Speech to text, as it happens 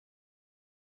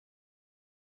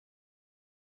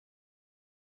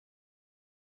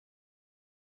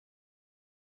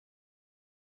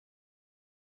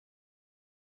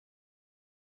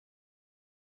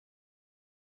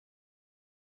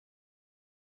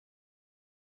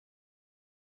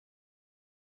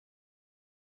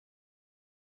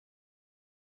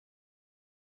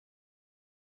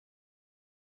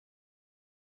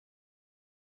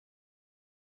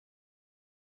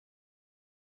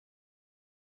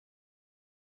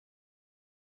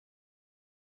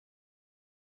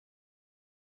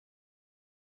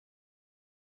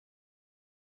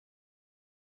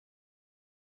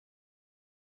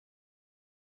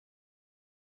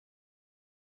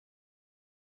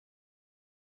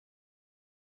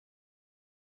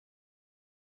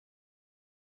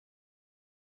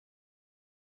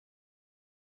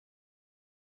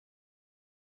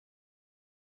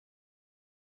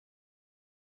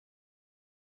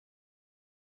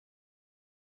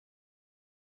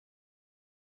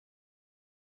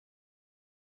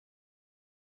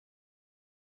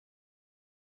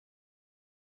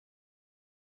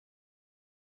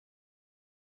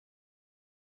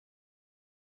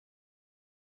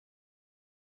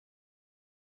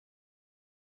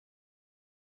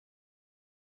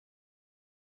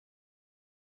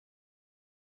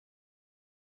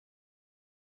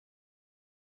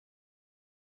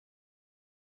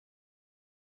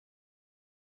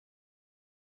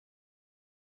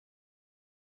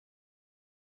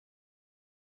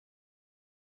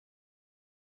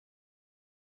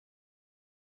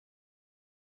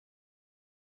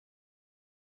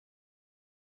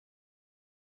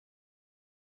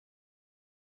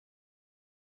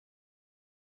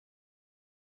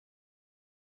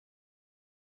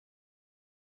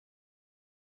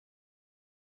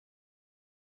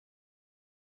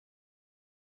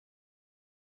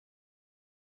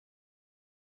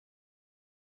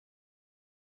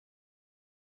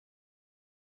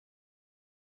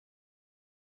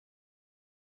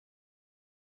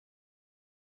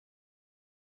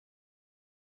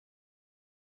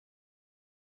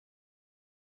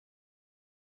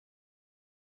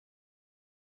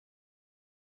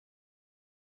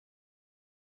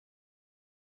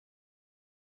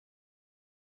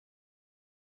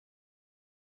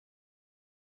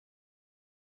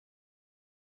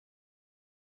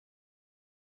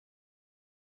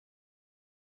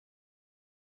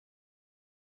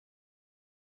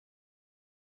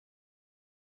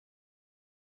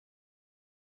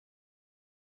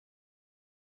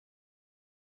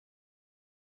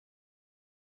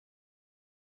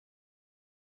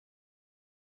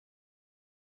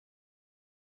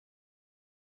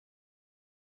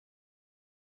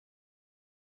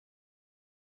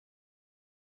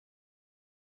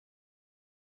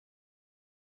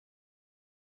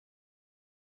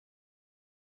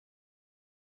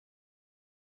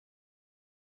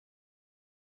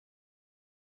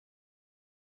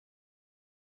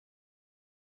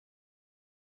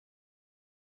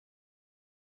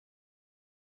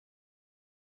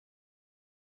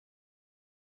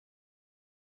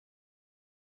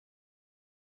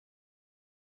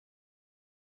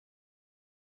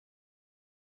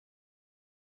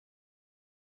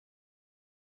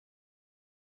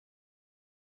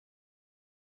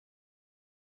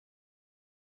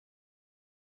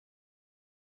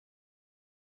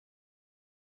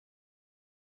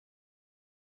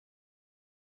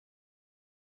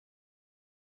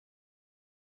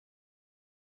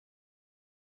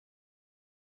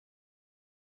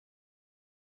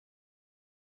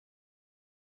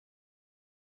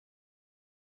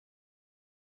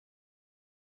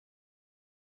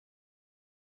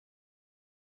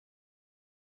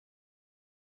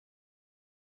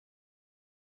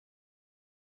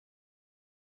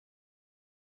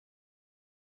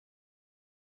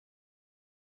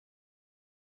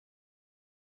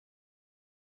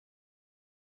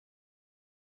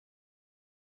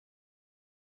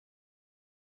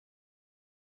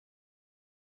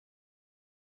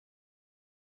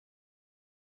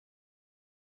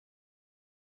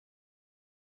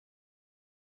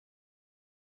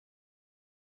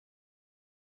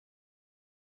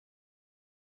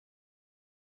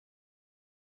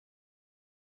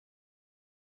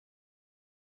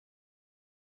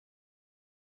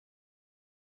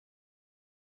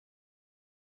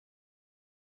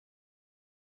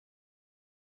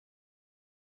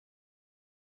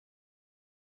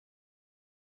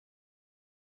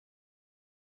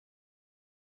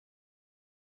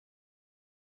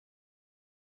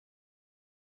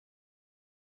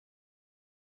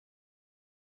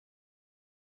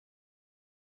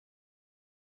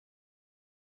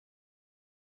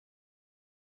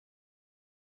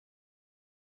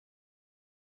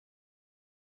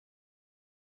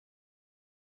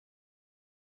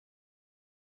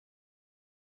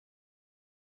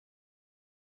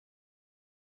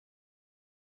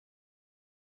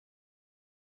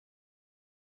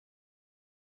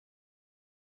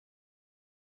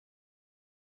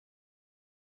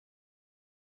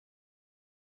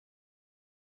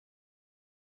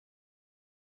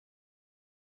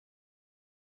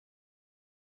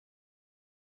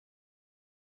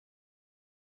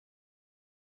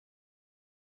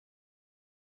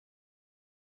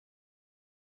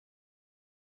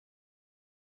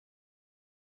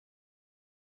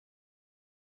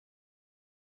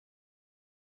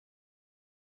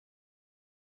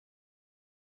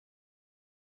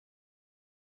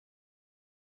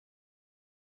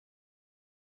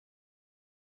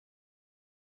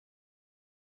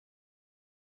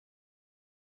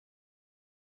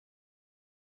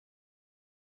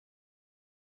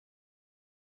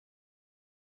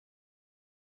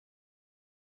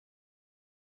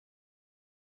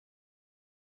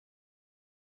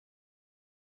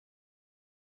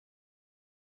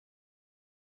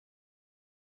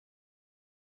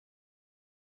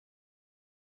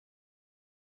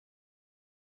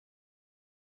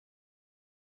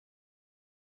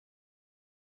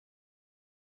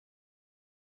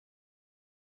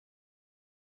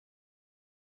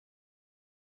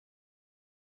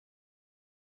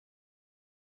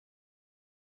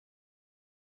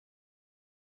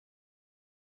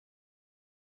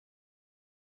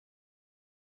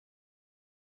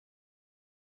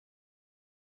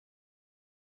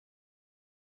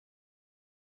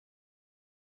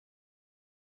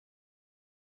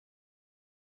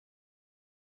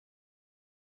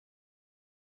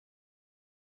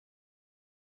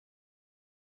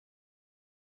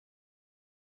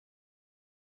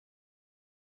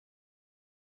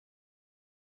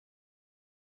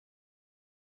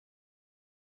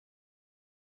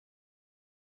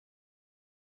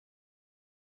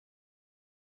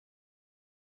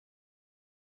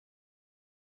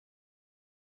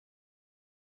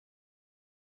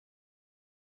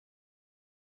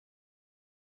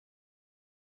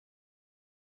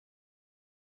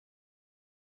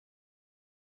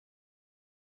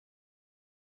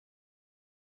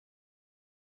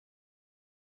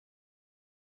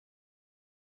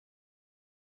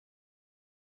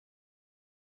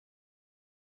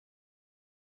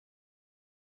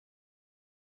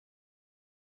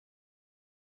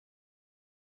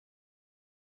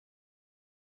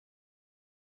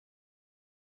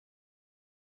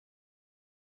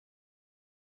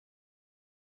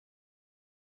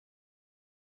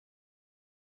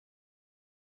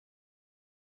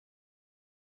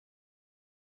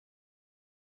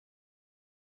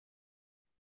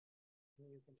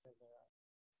you can try the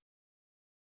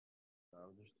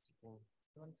just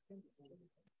one skin.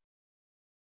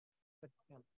 But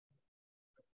yeah.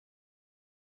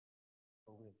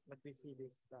 But we see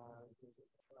this.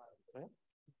 Okay.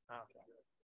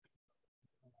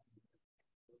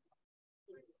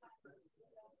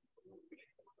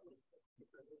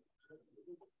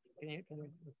 Can you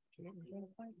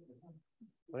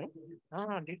Right?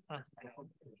 this one.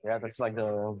 Yeah, that's like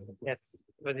the Yes,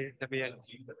 but the beard.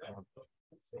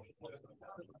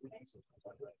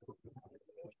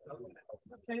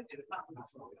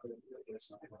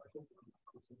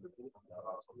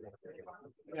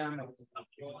 Yeah.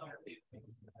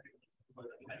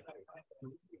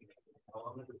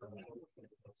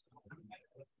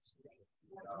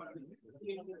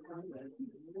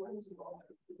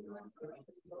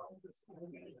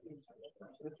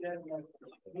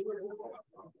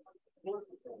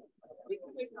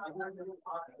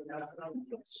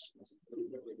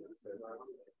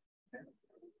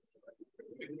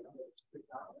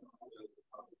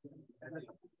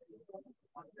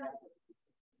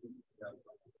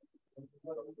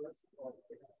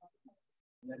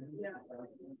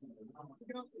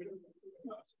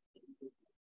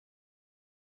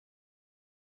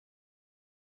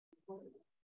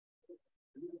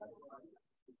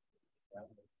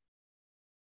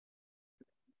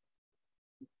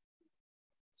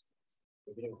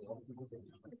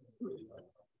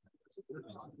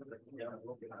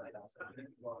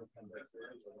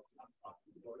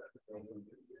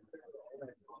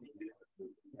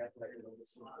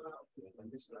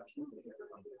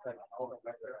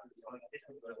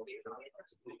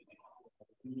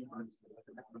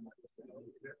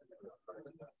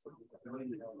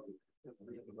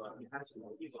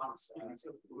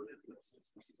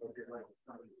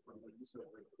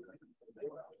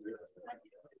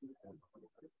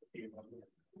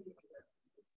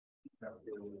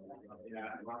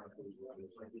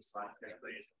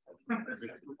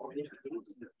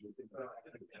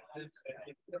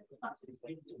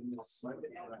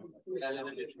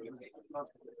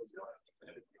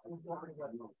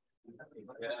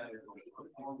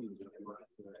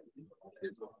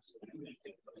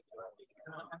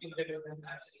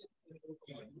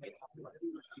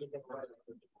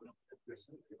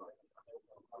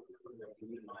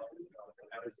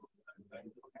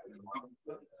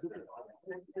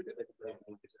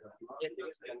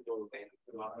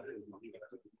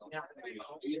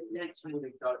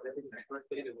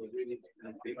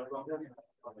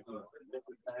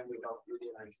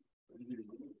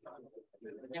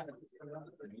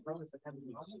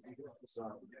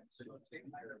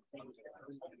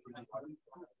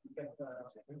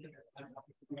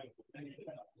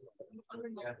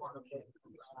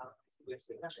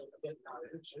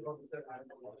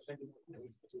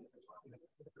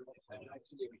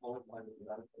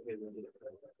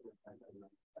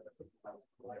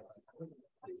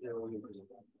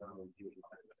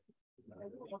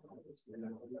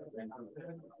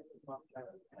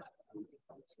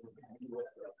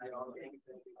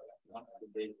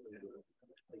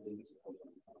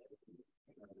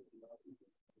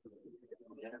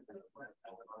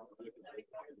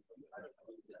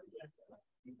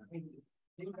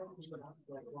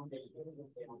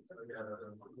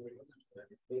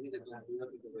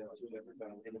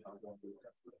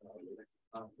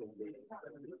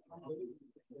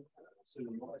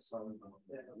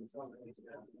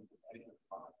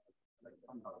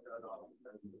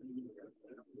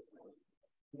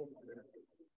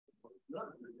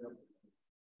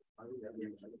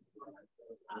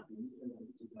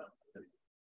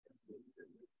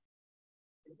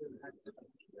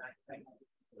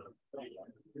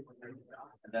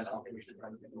 and then after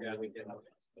yeah, we get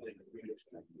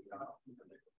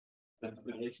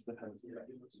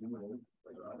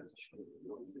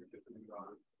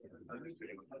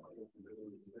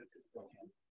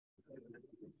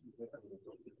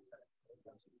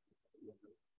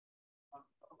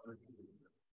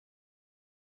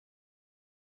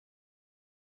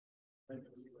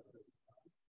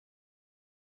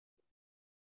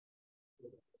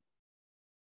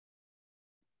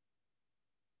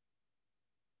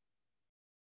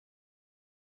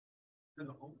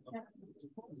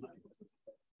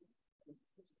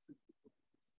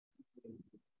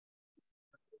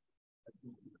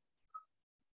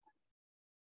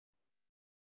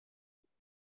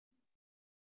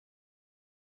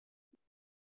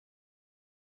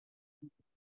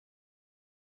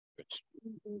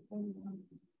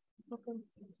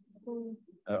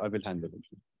I will handle it.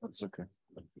 That's okay.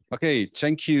 Okay,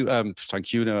 thank you.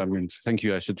 Thank you. No, I mean, thank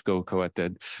you. I should go co-ed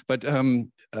that. But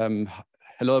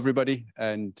Hello, everybody,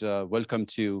 and welcome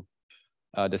to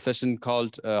the session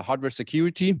called Hardware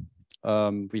Security.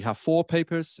 We have 4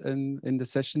 papers in the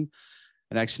session,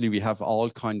 and actually we have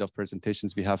all kind of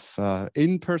presentations. We have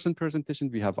in-person presentation,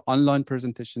 we have online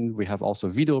presentation, we have also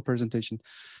video presentation.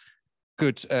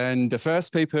 Good, and the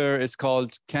first paper is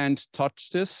called Can't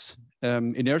Touch This,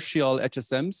 Inertial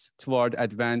HSMs Toward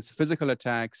Advanced Physical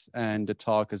Attacks, and the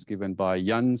talk is given by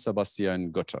Jan Sebastian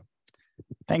Gutter.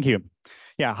 Thank you.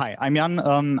 Yeah, hi, I'm Jan.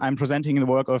 I'm presenting the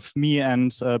work of me and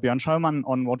Björn Schöllmann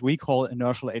on what we call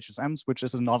inertial HSMs, which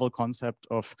is a novel concept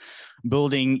of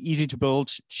building easy to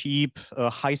build, cheap,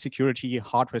 high security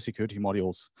hardware security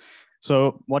modules.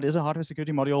 So what is a hardware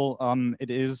security module? It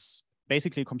is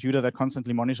basically a computer that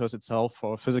constantly monitors itself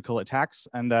for physical attacks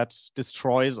and that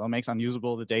destroys or makes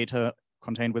unusable the data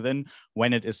contained within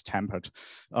when it is tampered.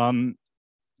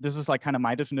 This is like kind of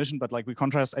my definition, but like we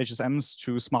contrast HSMs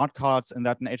to smart cards in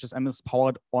that an HSM is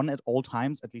powered on at all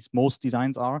times, at least most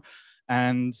designs are,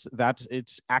 and that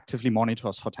it actively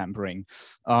monitors for tampering.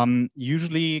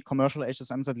 Usually commercial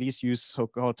HSMs at least use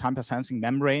so-called tamper sensing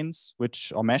membranes,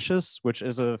 or meshes, which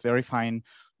is a very fine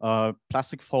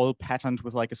plastic foil patterned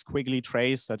with like a squiggly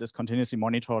trace that is continuously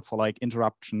monitored for like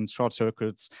interruptions, short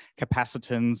circuits,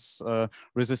 capacitance,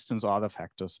 resistance, or other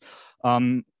factors.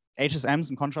 HSMs,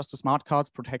 in contrast to smart cards,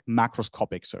 protect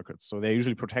macroscopic circuits. So they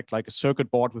usually protect like a circuit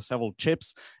board with several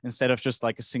chips instead of just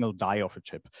like a single die of a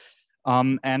chip.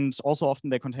 And also often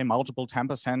they contain multiple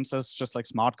tamper sensors, just like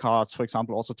smart cards, for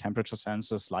example, also temperature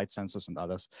sensors, light sensors, and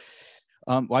others.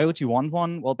 Why would you want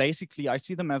one? Well, basically, I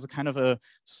see them as a kind of a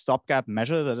stopgap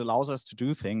measure that allows us to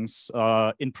do things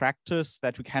in practice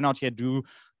that we cannot yet do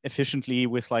efficiently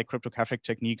with like cryptographic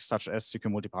techniques such as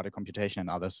secure multi-party computation and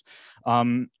others.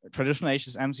 Traditional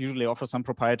HSMs usually offer some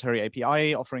proprietary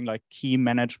API offering like key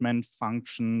management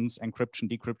functions, encryption,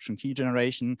 decryption, key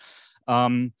generation.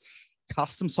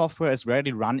 Custom software is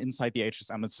rarely run inside the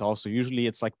HSM itself. So usually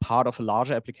it's like part of a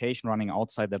larger application running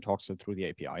outside that talks it through the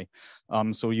API.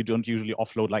 So you don't usually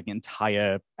offload like an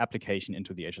entire application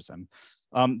into the HSM.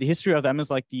 The history of them is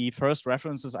like the first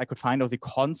references I could find of the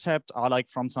concept are like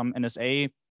from some NSA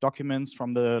documents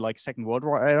from the like Second World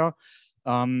War era.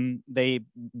 They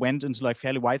went into like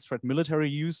fairly widespread military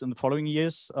use in the following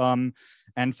years,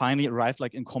 and finally arrived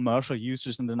like in commercial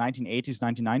uses in the 1980s,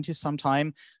 1990s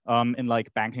sometime, in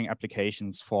like banking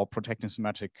applications for protecting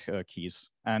symmetric keys.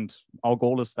 And our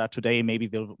goal is that today maybe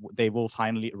they will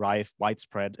finally arrive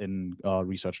widespread in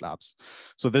research labs.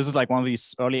 So this is like one of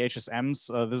these early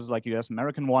HSMs. This is like US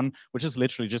American one, which is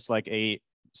literally just like a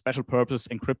special purpose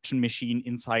encryption machine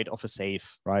inside of a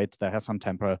safe, right? That has some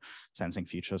tamper sensing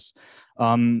features.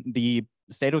 The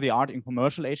state of the art in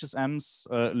commercial HSMs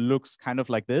looks kind of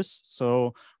like this.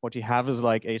 So what you have is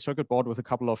like a circuit board with a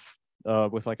couple of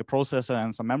with like a processor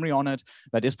and some memory on it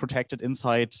that is protected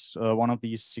inside one of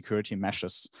these security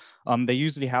meshes. They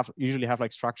usually have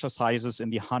like structure sizes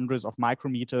in the hundreds of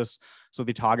micrometers. So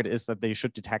the target is that they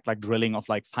should detect like drilling of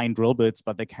like fine drill bits,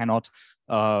 but they cannot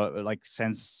like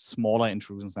sense smaller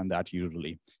intrusions than that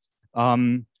usually.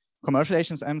 Commercial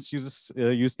HSMs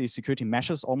use these security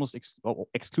meshes almost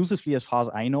exclusively as far as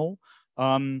I know.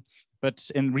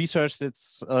 But in research,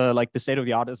 it's like the state of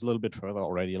the art is a little bit further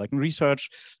already. Like in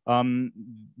research,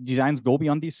 designs go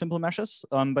beyond these simple meshes.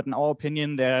 But in our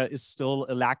opinion, there is still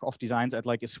a lack of designs at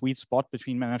like a sweet spot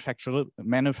between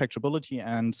manufacturability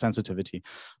and sensitivity.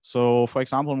 So for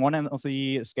example, on one end of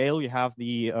the scale, you have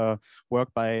the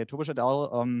work by Tobias et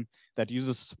al. That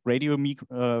uses radio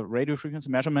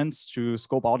frequency measurements to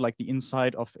scope out like the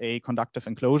inside of a conductive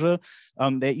enclosure.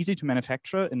 They're easy to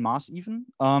manufacture in mass even,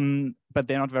 but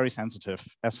they're not very sensitive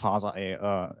as far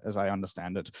as I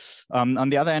understand it. On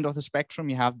the other end of the spectrum,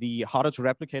 you have the harder to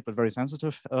replicate but very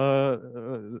sensitive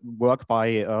work by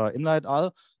Imler et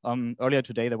al. Earlier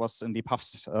today, there was in the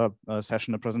PUFs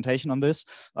session a presentation on this,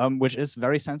 which is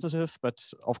very sensitive, but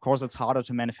of course it's harder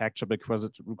to manufacture because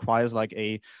it requires like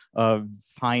a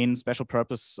fine special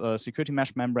purpose security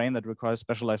mesh membrane that requires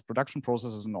specialized production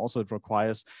processes, and also it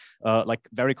requires like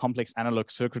very complex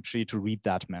analog circuitry to read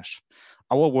that mesh.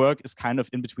 Our work is kind of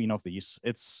in between of these.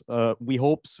 It's we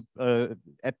hope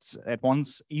at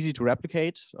once easy to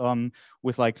replicate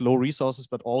with like low resources,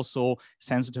 but also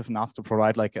sensitive enough to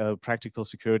provide like a practical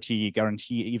security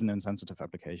guarantee even in sensitive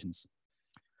applications.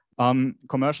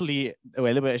 Commercially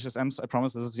available HSMs, I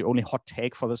promise this is the only hot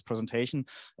take for this presentation,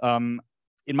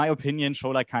 in my opinion, show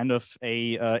like kind of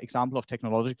a example of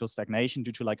technological stagnation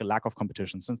due to like a lack of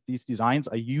competition, since these designs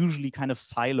are usually kind of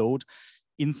siloed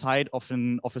inside of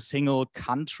a single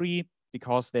country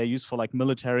because they're used for like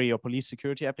military or police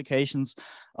security applications,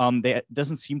 there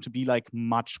doesn't seem to be like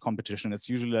much competition. It's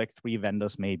usually like 3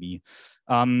 vendors maybe.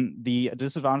 The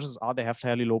disadvantages are they have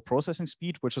fairly low processing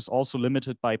speed, which is also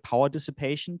limited by power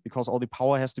dissipation because all the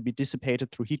power has to be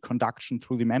dissipated through heat conduction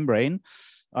through the membrane.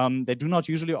 They do not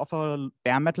usually offer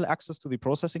bare metal access to the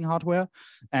processing hardware.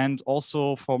 And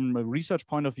also from a research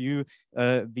point of view,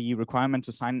 the requirement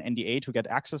to sign an NDA to get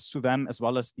access to them, as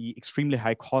well as the extremely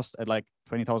high cost at like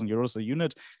 20,000 euros a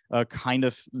unit, kind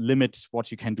of limit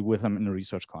what you can do with them in a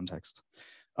research context.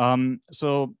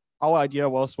 So our idea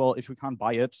was, well, if we can't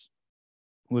buy it,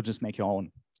 we'll just make your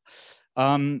own.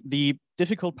 The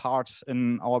difficult part,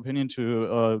 in our opinion,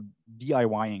 to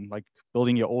DIYing, like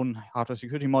building your own hardware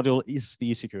security module, is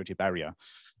the security barrier.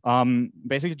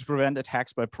 Basically, to prevent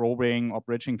attacks by probing or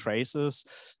bridging traces,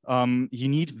 you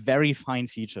need very fine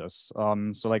features.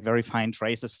 So like very fine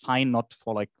traces, fine not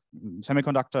for like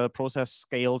semiconductor process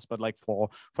scales, but like for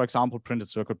example, printed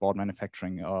circuit board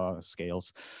manufacturing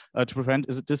scales. To prevent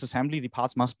disassembly, the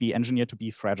parts must be engineered to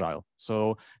be fragile.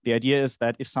 So the idea is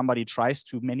that if somebody tries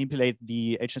to manipulate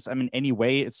the HSM in any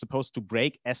way, it's supposed to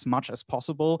break as much as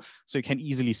possible, so you can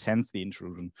easily sense the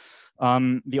intrusion.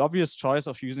 The obvious choice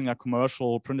of using a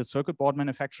commercial printed circuit board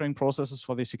manufacturing processes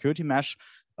for the security mesh,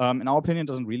 in our opinion,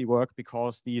 doesn't really work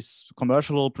because these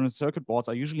commercial printed circuit boards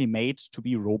are usually made to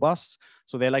be robust.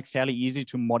 So they're like fairly easy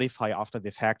to modify after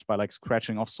the fact by like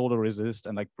scratching off solder resist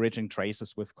and like bridging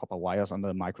traces with copper wires under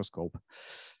a microscope,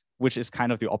 which is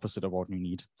kind of the opposite of what we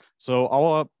need. So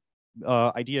our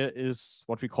idea is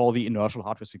what we call the inertial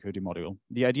hardware security module.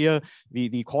 The idea,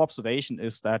 the core observation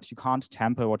is that you can't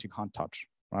tamper what you can't touch,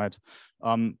 right?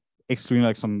 Excluding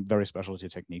like some very specialty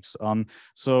techniques.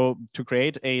 So to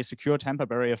create a secure tamper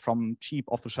barrier from cheap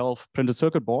off-the-shelf printed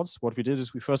circuit boards, what we did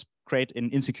is we first create an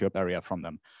insecure barrier from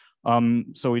them.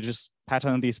 So we just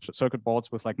pattern these circuit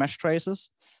boards with like mesh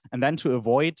traces. And then to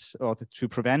avoid or to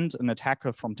prevent an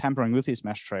attacker from tampering with these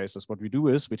mesh traces, what we do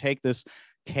is we take this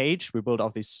cage we build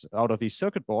out of these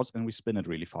circuit boards and we spin it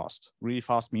really fast. Really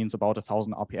fast means about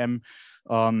 1,000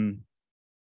 RPM.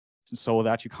 So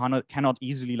that you cannot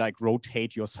easily like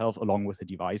rotate yourself along with the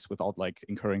device without like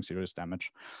incurring serious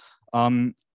damage.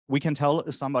 We can tell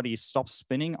if somebody stops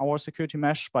spinning our security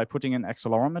mesh by putting an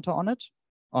accelerometer on it.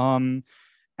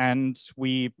 And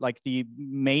we like the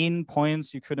main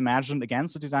points you could imagine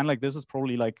against a design like this is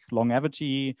probably like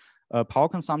longevity, power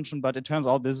consumption, but it turns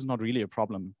out this is not really a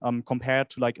problem compared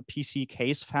to like a PC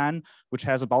case fan, which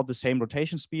has about the same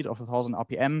rotation speed of 1,000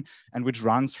 RPM and which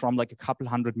runs from like a couple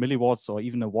hundred milliwatts or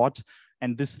even a watt.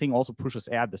 And this thing also pushes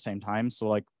air at the same time. So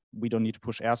like we don't need to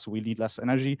push air, so we need less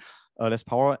energy, less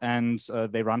power, and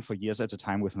they run for years at a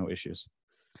time with no issues.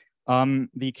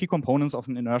 The key components of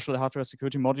an inertial hardware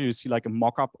security module, you see like a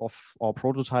mock-up of our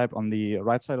prototype on the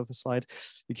right side of the slide.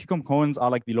 The key components are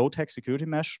like the low-tech security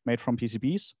mesh made from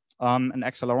PCBs, an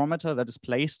accelerometer that is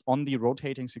placed on the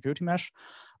rotating security mesh.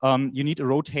 You need a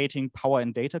rotating power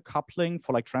and data coupling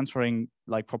for like transferring,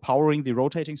 like for powering the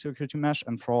rotating security mesh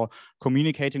and for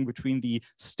communicating between the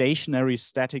stationary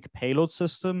static payload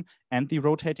system and the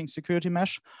rotating security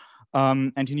mesh.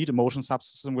 And you need a motion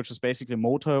subsystem, which is basically a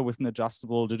motor with an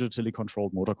adjustable digitally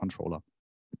controlled motor controller.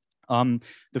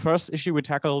 The first issue we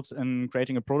tackled in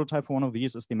creating a prototype for one of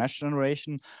these is the mesh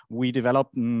generation. We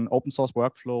developed an open source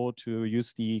workflow to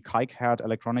use the KiCad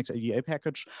Electronics ADA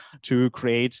package to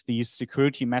create these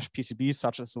security mesh PCBs,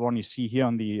 such as the one you see here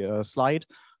on the slide,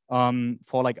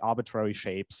 for like arbitrary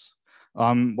shapes.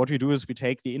 What we do is we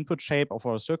take the input shape of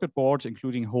our circuit board,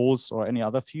 including holes or any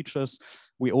other features.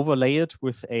 We overlay it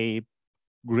with a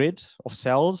grid of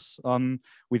cells.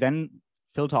 We then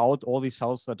filter out all these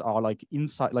cells that are like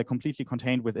inside, like completely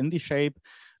contained within the shape.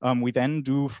 We then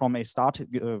do from a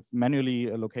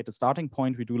manually located starting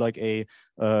point, we do like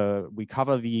we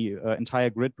cover the entire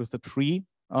grid with the tree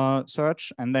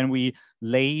search, and then we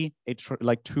lay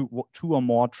like two or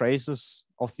more traces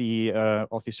of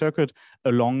the circuit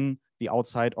along the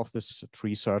outside of this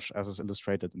tree search as is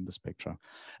illustrated in this picture.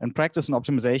 And practice and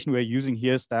optimization we're using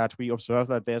here is that we observe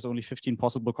that there's only 15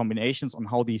 possible combinations on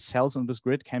how these cells in this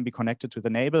grid can be connected to the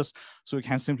neighbors. So we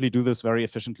can simply do this very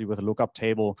efficiently with a lookup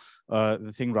table.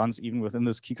 The thing runs even within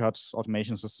this KiCad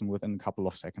automation system within a couple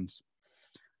of seconds.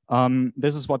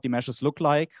 This is what the meshes look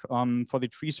like. For the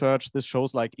tree search, this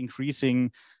shows like increasing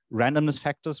randomness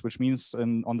factors, which means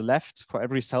on the left, for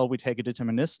every cell, we take a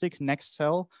deterministic next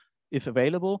cell. if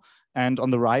available. And on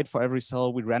the right, for every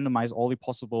cell, we randomize all the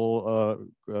possible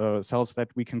cells that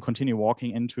we can continue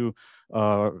walking into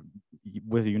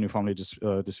with a uniformly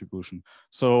distribution.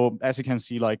 So as you can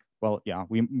see, like, well, yeah,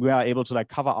 we are able to like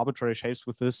cover arbitrary shapes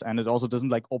with this, and it also doesn't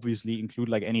like obviously include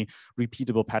like any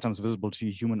repeatable patterns visible to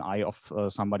a human eye of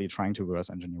somebody trying to reverse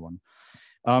engineer one.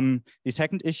 The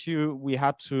second issue we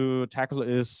had to tackle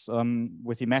is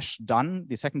with the mesh done,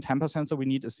 the second temper sensor we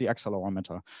need is the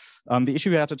accelerometer. The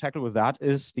issue we had to tackle with that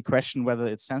is the question whether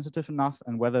it's sensitive enough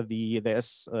and whether it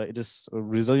is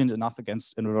resilient enough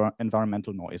against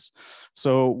environmental noise.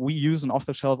 So we use an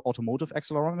off-the-shelf automotive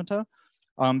accelerometer.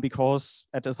 Because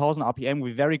at 1000 RPM,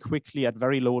 we very quickly at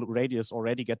very low radius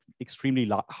already get extremely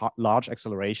large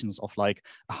accelerations of like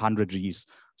 100 Gs.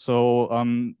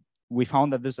 So we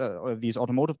found that these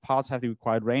automotive parts have the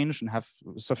required range and have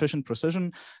sufficient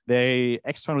precision.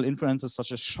 External influences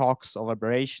such as shocks or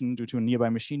vibration due to nearby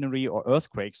machinery or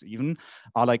earthquakes even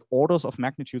are like orders of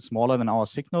magnitude smaller than our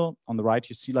signal. On the right,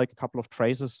 you see like a couple of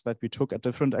traces that we took at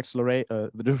different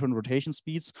the different rotation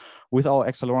speeds with our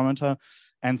accelerometer.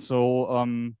 And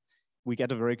so we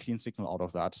get a very clean signal out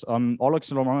of that. All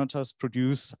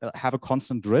accelerometers have a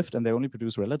constant drift, and they only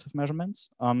produce relative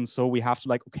measurements. So we have to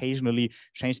like occasionally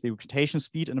change the rotation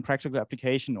speed in a practical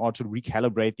application or to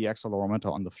recalibrate the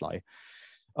accelerometer on the fly.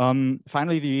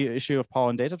 Finally, the issue of power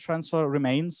and data transfer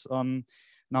remains.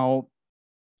 Now,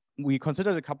 we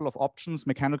considered a couple of options.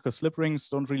 Mechanical slip rings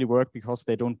don't really work because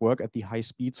they don't work at the high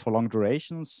speeds for long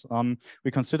durations. We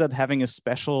considered having a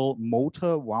special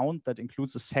motor wound that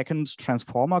includes a second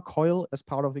transformer coil as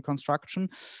part of the construction.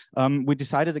 We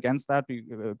decided against that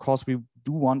because we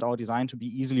do want our design to be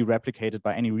easily replicated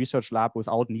by any research lab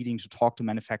without needing to talk to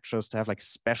manufacturers to have like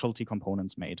specialty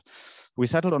components made. We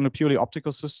settled on a purely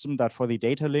optical system that for the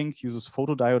data link uses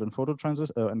photodiode and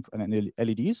phototransistors and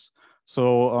LEDs.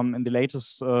 So in the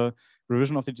latest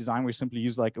revision of the design, we simply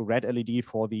use like a red LED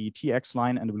for the TX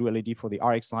line and a blue LED for the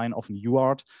RX line, often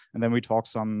UART. And then we talk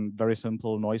some very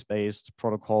simple noise-based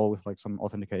protocol with like some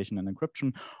authentication and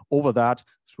encryption over that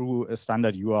through a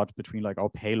standard UART between like our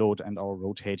payload and our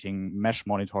rotating mesh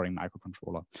monitoring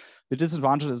microcontroller. The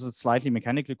disadvantage is it's slightly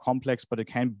mechanically complex, but it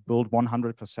can build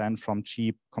 100% from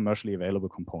cheap commercially available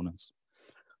components.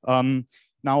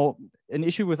 Now, an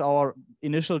issue with our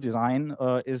initial design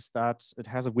is that it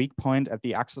has a weak point at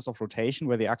the axis of rotation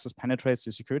where the axis penetrates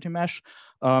the security mesh.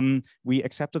 We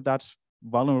accepted that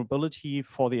vulnerability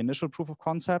for the initial proof of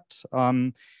concept.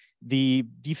 The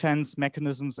defense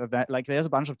mechanisms of that, like there's a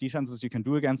bunch of defenses you can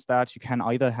do against that. You can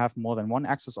either have more than one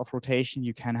axis of rotation,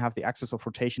 you can have the axis of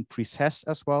rotation precess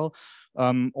as well,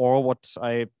 or what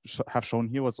I have shown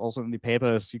here, what's also in the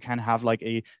paper, is you can have like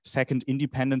a second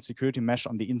independent security mesh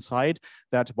on the inside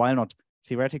that, while not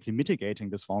theoretically mitigating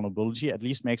this vulnerability, at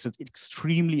least makes it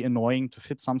extremely annoying to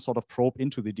fit some sort of probe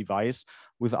into the device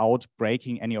without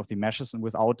breaking any of the meshes and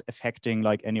without affecting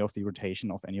like any of the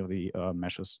rotation of any of the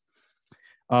meshes.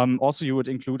 Also, you would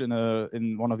include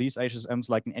in one of these HSMs,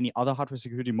 like in any other hardware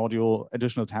security module,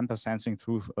 additional tamper sensing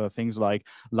through things like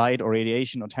light or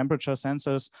radiation or temperature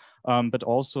sensors. But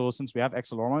also, since we have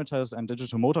accelerometers and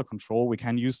digital motor control, we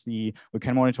can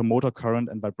monitor motor current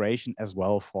and vibration as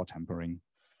well for tampering.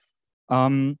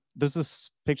 This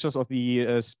is pictures of the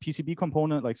PCB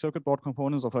component, like circuit board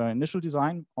components of our initial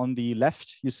design. On the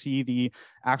left, you see the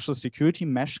actual security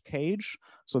mesh cage.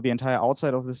 So the entire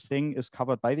outside of this thing is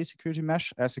covered by the security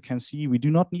mesh. As you can see, we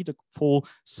do not need a full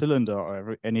cylinder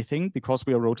or anything because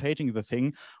we are rotating the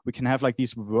thing. We can have like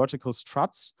these vertical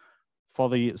struts for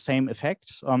the same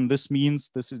effect. This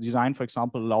means this design, for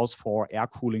example, allows for air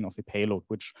cooling of the payload,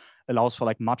 which allows for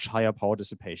like much higher power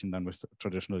dissipation than with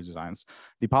traditional designs.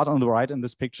 The part on the right in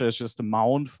this picture is just a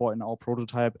mount for, in our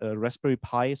prototype, a Raspberry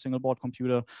Pi single board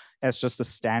computer as just a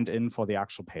stand-in for the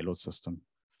actual payload system.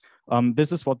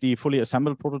 This is what the fully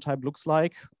assembled prototype looks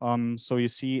like. So you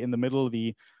see in the middle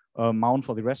the mount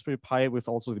for the Raspberry Pi with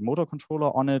also the motor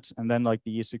controller on it, and then like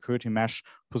the security mesh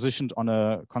positioned on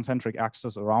a concentric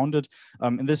axis around it.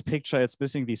 In this picture, it's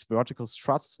missing these vertical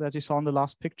struts that you saw in the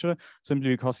last picture, simply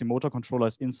because the motor controller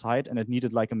is inside and it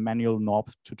needed like a manual knob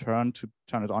to turn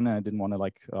it on, and I didn't want to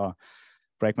like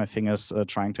break my fingers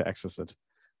trying to access it.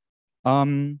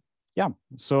 Yeah,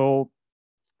 so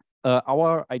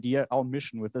our idea, our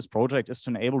mission with this project is to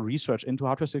enable research into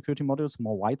hardware security modules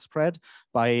more widespread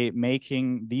by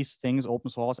making these things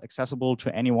open source, accessible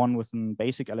to anyone with a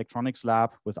basic electronics lab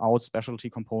without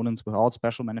specialty components, without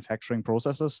special manufacturing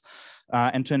processes,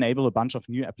 and to enable a bunch of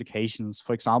new applications,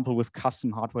 for example, with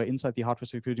custom hardware inside the hardware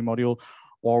security module,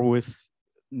 or with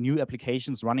new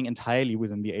applications running entirely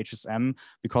within the HSM,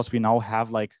 because we now have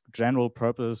like general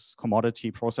purpose commodity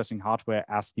processing hardware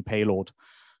as the payload.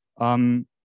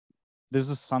 This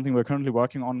is something we're currently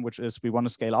working on, which is we want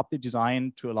to scale up the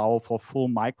design to allow for full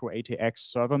micro ATX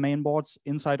server mainboards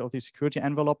inside of the security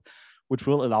envelope, which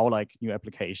will allow like new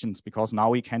applications, because now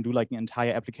we can do like an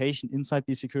entire application inside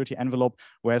the security envelope,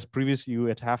 whereas previously you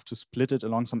would have to split it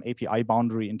along some API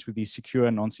boundary into the secure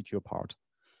and non-secure part.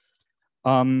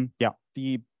 Yeah,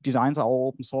 the designs are all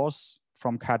open source,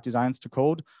 from CAD designs to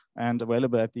code, and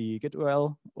available at the Git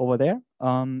URL over there.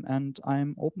 And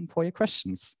I'm open for your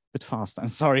questions. A bit fast, I'm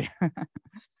sorry.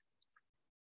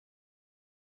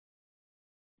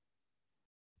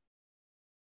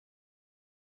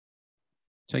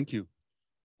 Thank you.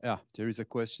 Yeah, there is a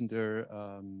question there.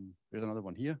 There's another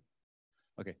one here.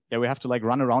 Okay. Yeah, we have to like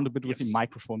run around a bit with the Yes.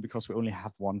 microphone because we only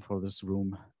have one for this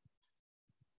room.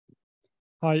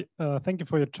 Hi, thank you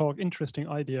for your talk. Interesting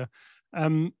idea.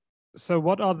 So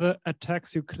what are the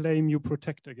attacks you claim you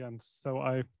protect against? So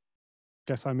I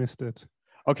guess I missed it.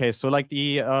 Okay, so like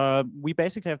we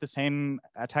basically have the same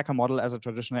attacker model as a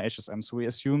traditional HSM. So we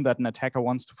assume that an attacker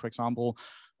wants to, for example,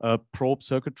 probe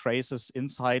circuit traces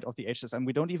inside of the HSM.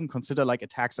 We don't even consider like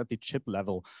attacks at the chip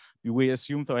level. We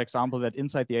assume, for example, that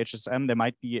inside the HSM, there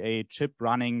might be a chip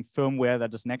running firmware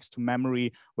that is next to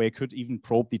memory where you could even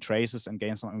probe the traces and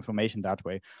gain some information that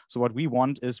way. So what we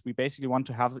want is we basically want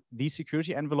to have the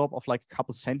security envelope of like a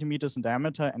couple centimeters in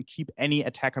diameter and keep any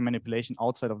attacker manipulation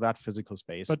outside of that physical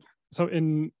space. But so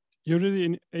usually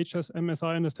in HSM, as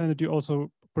I understand it, you also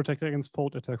protect against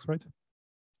fault attacks, right?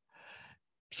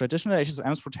 Traditional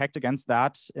HSMs protect against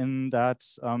that in that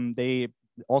they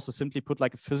also simply put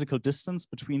like a physical distance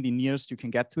between the nearest you can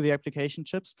get to the application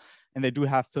chips. And they do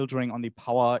have filtering on the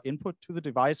power input to the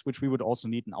device, which we would also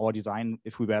need in our design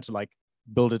if we were to like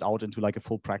build it out into like a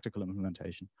full practical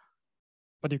implementation.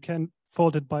 But you can't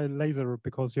fault it by laser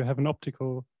because you have an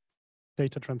optical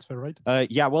data transfer, right?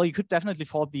 Yeah, well, you could definitely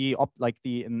fault the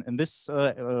in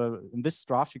this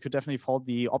draft, you could definitely fault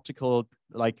the optical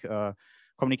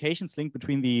communications link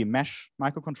between the mesh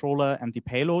microcontroller and the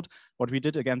payload. What we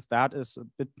did against that is a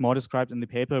bit more described in the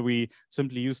paper. We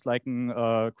simply used like an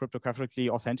cryptographically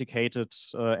authenticated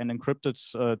and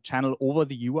encrypted channel over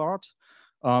the UART,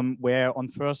 where on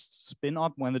first spin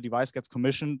up, when the device gets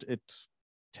commissioned, it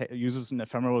uses an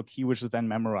ephemeral key, which it then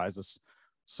memorizes.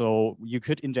 So you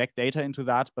could inject data into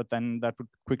that, but then that would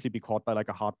quickly be caught by like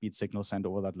a heartbeat signal sent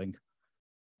over that link.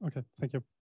 Okay, thank you.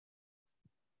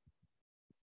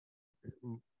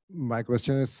 My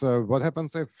question is, what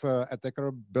happens if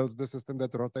attacker builds the system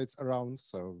that rotates around,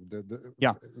 so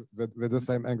yeah, with the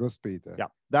same angle speed? Yeah,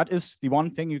 that is the one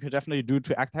thing you could definitely do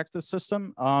to attack the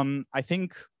system. I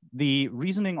think the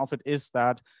reasoning of it is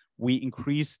that we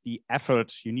increase the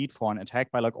effort you need for an attack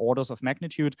by like orders of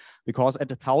magnitude, because at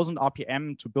 1,000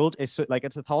 RPM to build at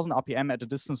 1,000 RPM at a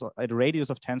distance, at a radius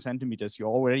of 10 centimeters, you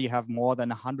already have more than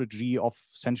 100 G of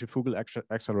centrifugal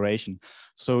acceleration.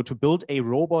 So to build a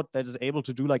robot that is able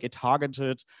to do like a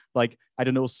targeted, like, I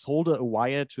don't know, solder a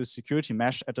wire to a security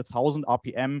mesh at 1,000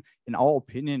 RPM, in our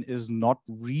opinion, is not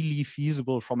really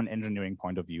feasible from an engineering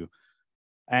point of view.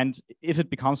 And if it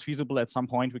becomes feasible at some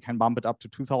point, we can bump it up to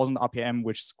 2,000 RPM,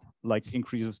 which like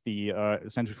increases the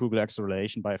centrifugal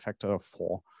acceleration by a factor of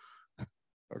 4.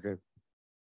 Okay.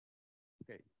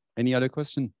 Okay. Any other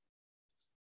question?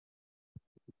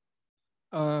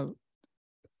 I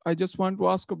just want to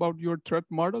ask about your threat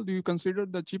model. Do you consider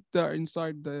the chip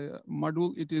inside the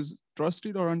module, it is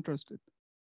trusted or untrusted?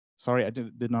 Sorry, I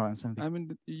did not understand. I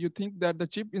mean, you think that the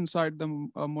chip inside the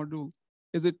module,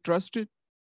 is it trusted?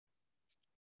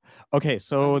 Okay,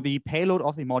 so the payload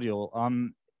of the module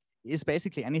is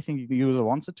basically anything the user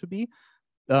wants it to be.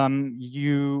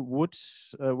 You would,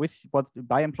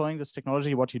 by employing this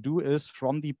technology, what you do is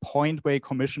from the point where you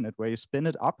commission it, where you spin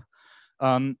it up,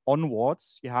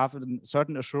 onwards, you have a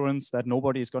certain assurance that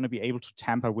nobody is going to be able to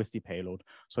tamper with the payload.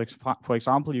 So for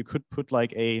example, you could put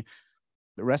like a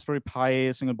Raspberry Pi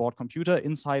single board computer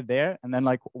inside there. And then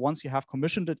like once you have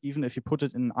commissioned it, even if you put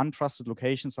it in an untrusted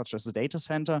location, such as a data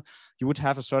center, you would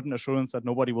have a certain assurance that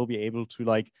nobody will be able to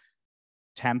like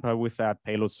tamper with that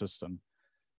payload system.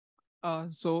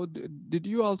 So did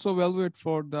you also evaluate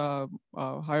for the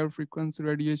higher frequency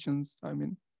radiations? I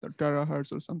mean, the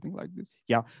terahertz or something like this?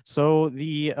 Yeah, so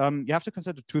the you have to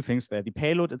consider two things there. The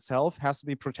payload itself has to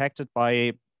be protected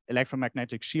by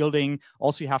electromagnetic shielding.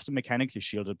 Also, you have to mechanically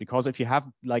shield it, because if you have,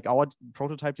 like our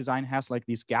prototype design has like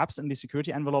these gaps in the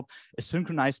security envelope, a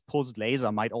synchronized pulsed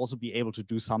laser might also be able to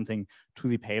do something to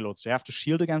the payload. So you have to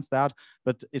shield against that,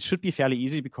 but it should be fairly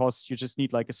easy because you just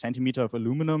need like a centimeter of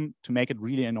aluminum to make it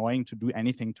really annoying to do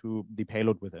anything to the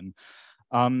payload within.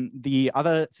 The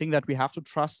other thing that we have to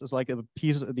trust is like a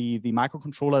piece, the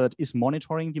microcontroller that is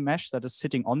monitoring the mesh, that is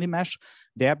sitting on the mesh.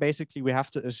 There, basically, we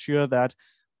have to assure that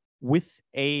with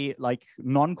a like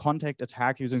non-contact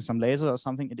attack using some laser or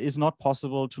something, it is not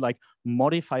possible to like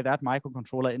modify that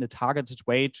microcontroller in a targeted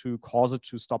way to cause it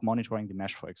to stop monitoring the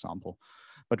mesh, for example.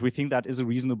 But we think that is a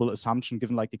reasonable assumption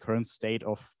given like the current state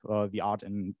of the art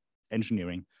in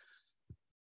engineering.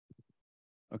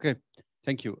 Okay,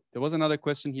 thank you. There was another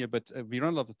question here, but we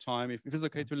run out of time. If it's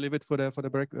okay to leave it for the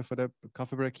break, for the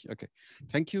coffee break. Okay,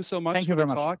 thank you so much Thank you for very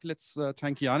the much. talk. Let's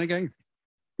thank Jan again.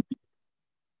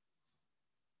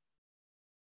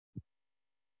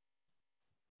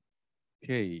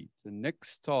 Okay, the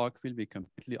next talk will be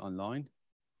completely online.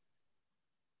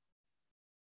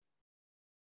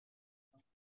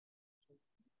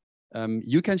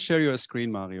 You can share your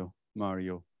screen, Mario,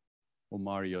 or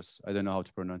Marius. I don't know how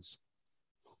to pronounce.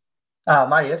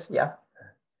 Marius, yeah.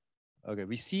 Okay,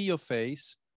 we see your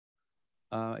face.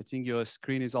 I think your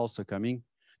screen is also coming.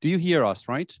 Do you hear us,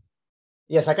 right?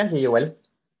 Yes, I can hear you well.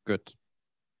 Good.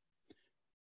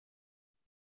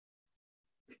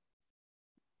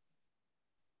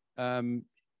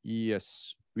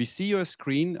 Yes, we see your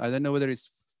screen. I don't know whether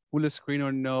it's full screen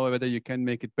or no, whether you can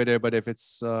make it better, but if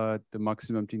it's the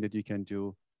maximum thing that you can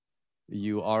do,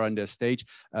 you are on the stage.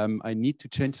 I need to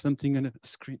change something on the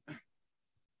screen.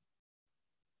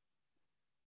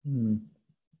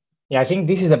 Yeah, I think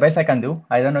this is the best I can do.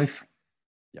 I don't know if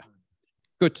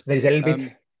Good. There is a little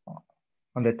bit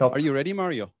on the top. Are you ready,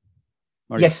 Mario?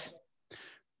 Yes.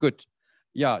 Good.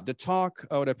 Yeah, the talk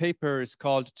or the paper is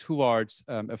called Towards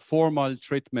a Formal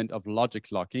Treatment of Logic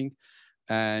Locking.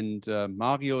 And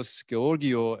Marios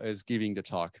Georgiou is giving the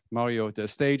talk. Mario, the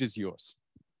stage is yours.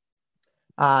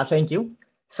 Thank you.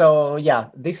 So yeah,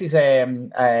 this is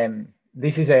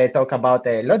a talk about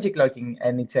logic locking,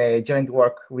 and it's a joint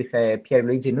work with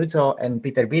Pierluigi Nuzzo and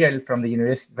Peter Birrell from the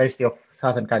University of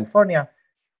Southern California,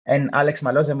 and Alex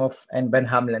Malozemov and Ben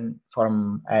Hamlen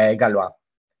from Galois.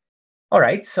 All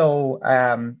right, so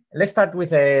let's start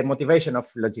with a motivation of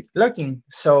logic locking.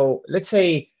 So let's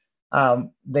say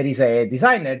there is a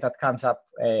designer that comes up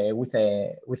with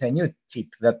a new chip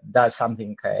that does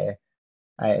something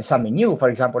new. For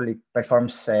example, it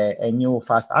performs a new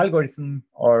fast algorithm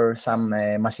or some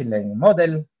machine learning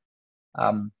model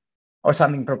or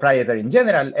something proprietary in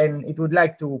general, and it would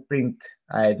like to print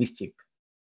this chip.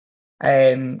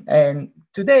 And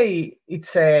today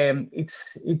it's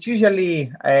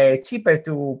usually cheaper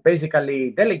to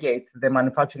basically delegate the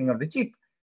manufacturing of the chip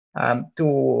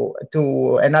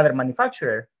to another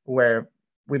manufacturer, where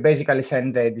we basically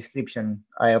send the description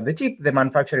of the chip, the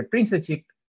manufacturer prints the chip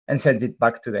and sends it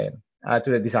back to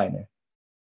the designer.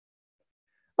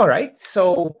 All right.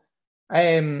 So,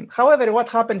 however, what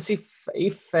happens if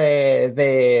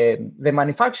the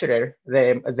manufacturer,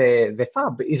 the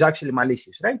fab, is actually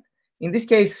malicious, right? In this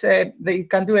case, they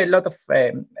can do a lot of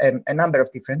a number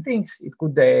of different things. It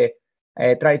could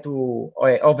try to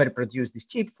overproduce this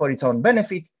chip for its own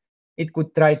benefit. It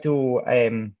could try to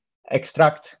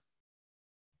extract.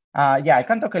 Yeah, I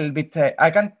can talk a little bit.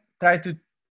 I can try to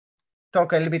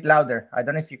talk a little bit louder. I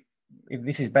don't know if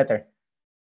this is better.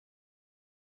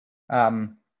 All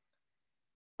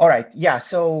right. Yeah.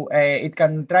 So it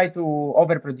can try to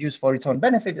overproduce for its own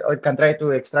benefit, or it can try to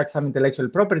extract some intellectual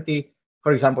property.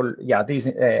 For example, yeah, this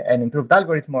is an improved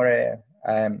algorithm or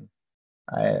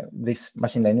this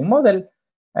machine learning model.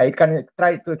 It can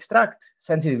try to extract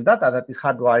sensitive data that is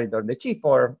hardwired on the chip,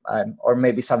 or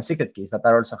maybe some secret keys that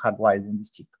are also hardwired in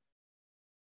this chip.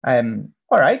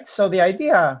 All right. So the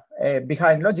idea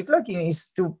behind logic locking is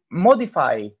to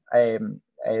modify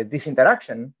this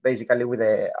interaction basically with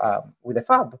a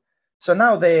fab. So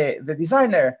now the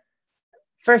designer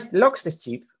first locks the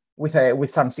chip with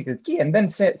some secret key, and then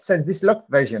sends this locked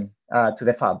version to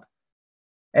the fab.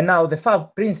 And now the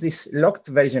fab prints this locked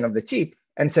version of the chip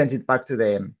and sends it back to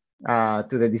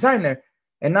the designer.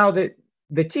 And now the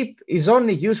chip is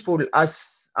only useful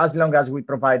as long as we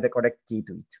provide the correct key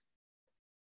to it.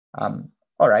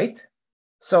 All right.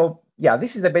 So yeah,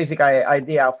 this is the basic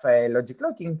idea of logic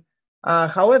locking.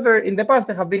 However, in the past,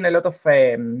 there have been a lot of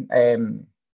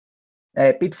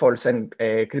pitfalls and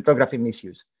cryptography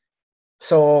misuse.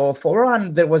 So for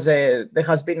one, there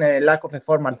has been a lack of a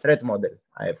formal threat model.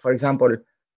 For example,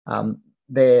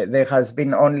 there has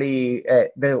been only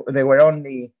there were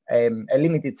only a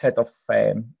limited set of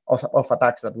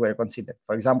attacks that were considered.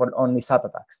 For example, only SAT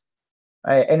attacks.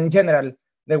 And in general,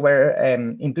 there were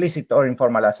implicit or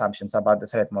informal assumptions about the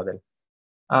threat model.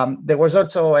 There was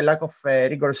also a lack of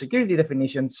rigorous security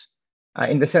definitions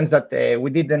in the sense that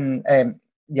we didn't,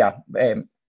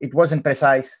 it wasn't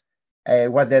precise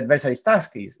what the adversary's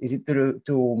task is. Is it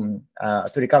to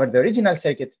recover the original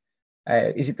circuit?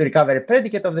 Is it to recover a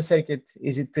predicate of the circuit?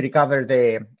 Is it to recover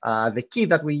the key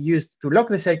that we used to lock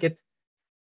the circuit?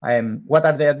 What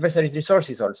are the adversary's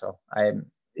resources also?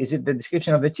 Is it the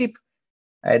description of the chip?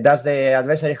 Does the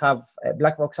adversary have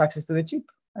black box access to the chip?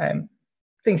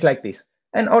 Things like this.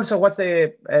 And also, what's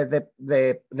the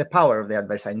power of the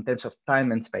adversary in terms of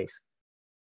time and space?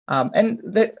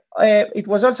 It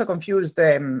was also confused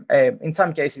in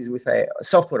some cases with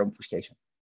software obfuscation.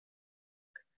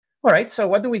 All right, so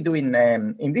what do we do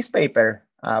in this paper?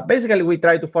 Basically, we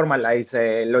try to formalize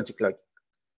logic locking.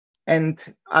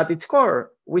 And at its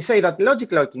core, we say that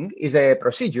logic locking is a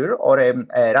procedure or a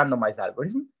randomized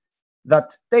algorithm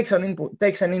that takes an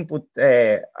input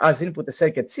as input a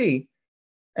circuit C,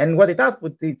 and what it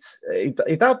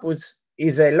outputs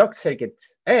is a locked circuit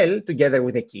L together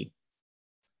with a key.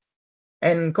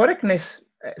 And correctness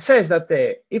says that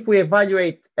if we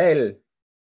evaluate L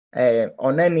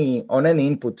on any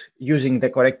input using the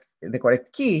correct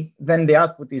key, then the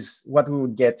output is what we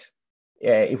would get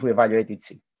if we evaluated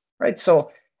C, right?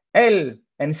 So L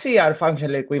and C are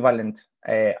functionally equivalent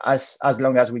as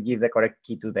long as we give the correct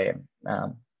key to the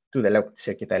locked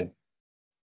circuit L.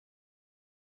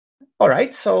 All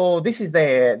right, so this is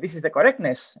the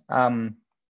correctness.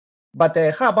 But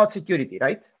how about security,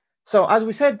 right? So as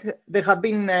we said, there have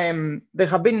been in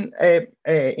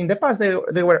the past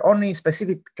there were only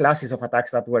specific classes of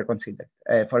attacks that were considered.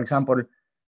 For example,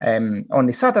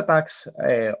 only SAT attacks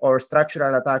or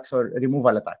structural attacks or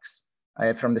removal attacks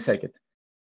from the circuit.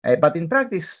 But in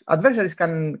practice, adversaries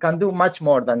can do much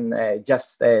more than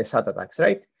just SAT attacks,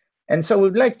 right? And so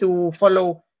we'd like to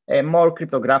follow a more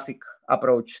cryptographic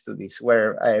approach to this,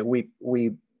 where we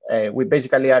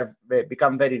basically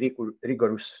become very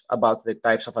rigorous about the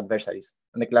types of adversaries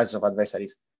and the classes of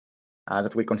adversaries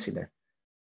that we consider.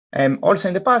 Also,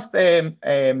 in the past, it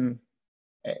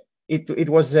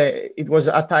was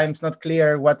at times not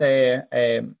clear what the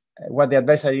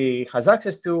adversary has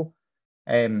access to,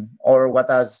 or what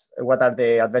are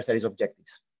the adversary's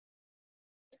objectives.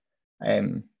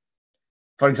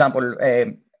 For example,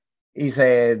 is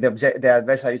the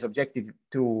adversary's objective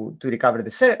to recover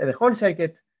the whole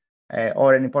circuit,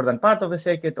 or an important part of the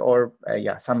circuit, or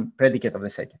some predicate of the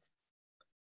circuit.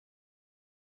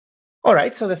 All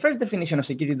right, so the first definition of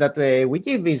security that we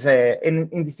give is an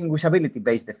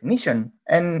indistinguishability-based definition,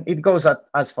 and it goes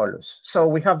as follows. So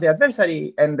we have the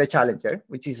adversary and the challenger,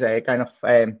 which is a kind of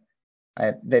a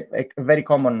very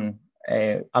common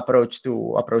approach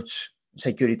to approach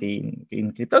security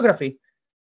in cryptography.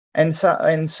 And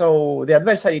so the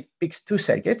adversary picks two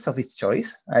circuits of its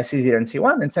choice, C0 and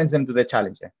C1, and sends them to the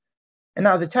challenger. And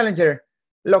now the challenger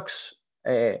locks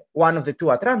one of the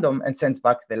two at random and sends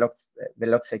back the locked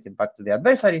circuit back to the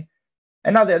adversary.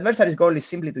 And now the adversary's goal is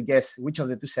simply to guess which of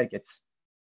the two circuits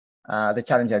the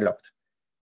challenger locked.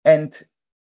 And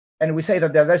we say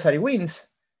that the adversary wins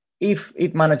if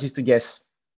it manages to guess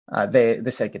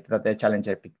the circuit that the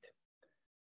challenger picked.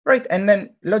 Right, and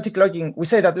then logic locking, we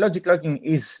say that logic locking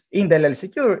is indel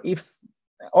secure if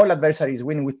all adversaries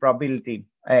win with probability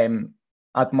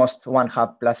at most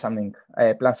 1/2 plus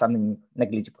something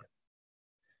negligible.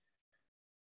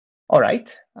 All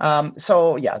right,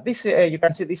 so yeah, this you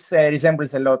can see this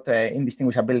resembles a lot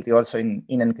indistinguishability also in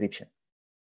encryption.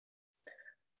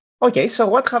 Okay, so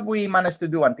what have we managed to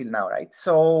do until now, right?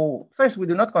 So first, we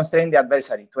do not constrain the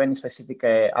adversary to any specific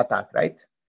attack, right?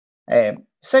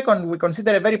 Second, we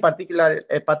consider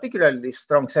a particularly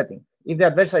strong setting. If the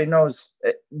adversary knows,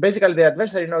 basically the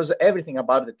adversary knows everything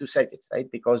about the two circuits, right?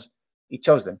 Because it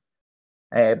chose them,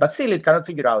 but still it cannot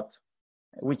figure out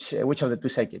which of the two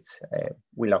circuits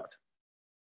we locked.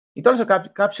 It also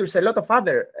captures a lot of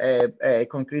other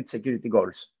concrete security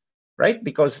goals, right?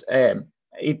 Because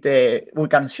we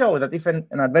can show that if an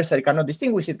adversary cannot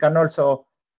distinguish, it can also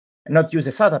not use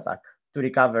a SAT attack to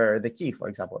recover the key, for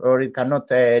example, or it cannot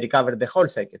recover the whole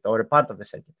circuit or a part of the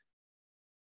circuit.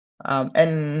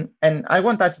 And I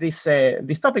won't touch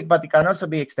this topic, but it can also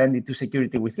be extended to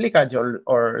security with leakage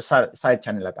or side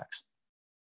channel attacks.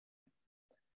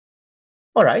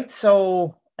 All right,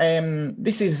 so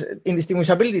this is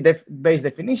indistinguishability-based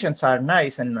definitions are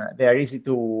nice and they are easy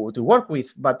to work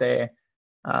with, but they're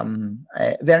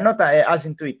not as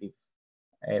intuitive.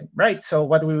 Right, so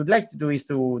what we would like to do is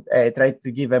to try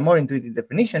to give a more intuitive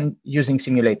definition using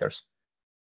simulators.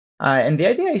 And the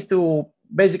idea is to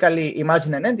basically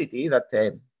imagine an entity that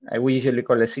we usually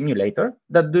call a simulator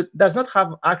that does not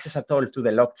have access at all to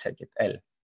the locked circuit L.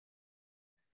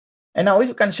 And now if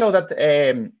we can show that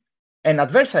an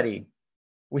adversary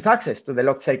with access to the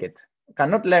locked circuit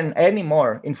cannot learn any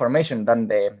more information than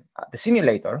the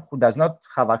simulator, who does not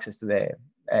have access to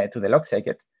the locked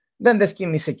circuit, then the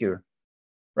scheme is secure,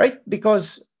 right?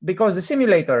 Because the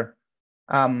simulator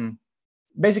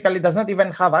basically does not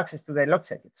even have access to the locked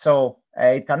circuit, so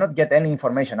it cannot get any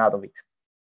information out of it.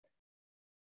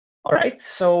 All right,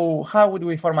 so how would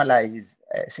we formalize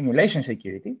simulation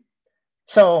security?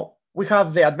 So we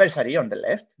have the adversary on the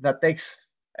left that takes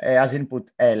as input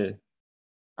L,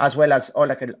 as well as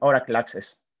Oracle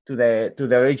access to the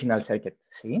original circuit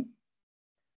C.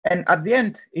 And at the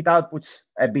end, it outputs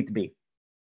a bit B.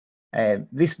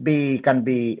 This bit can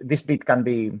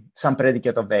be some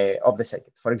predicate of the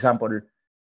circuit. For example,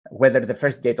 whether the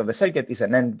first gate of the circuit is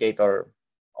an AND gate or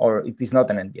it is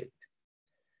not an AND gate.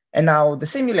 And now the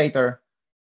simulator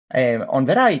on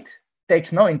the right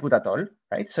takes no input at all,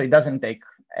 right? So it doesn't take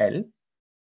L,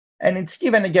 and it's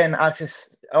given again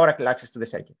Oracle access to the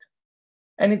circuit.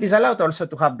 And it is allowed also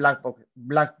to have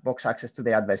black box access to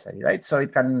the adversary, right? So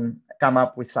it can come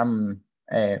up with some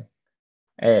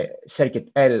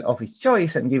circuit L of its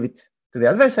choice and give it to the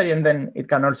adversary, and then it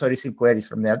can also receive queries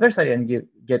from the adversary and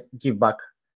give back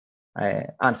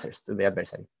answers to the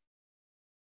adversary.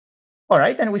 All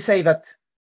right, and we say that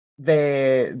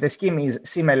the scheme is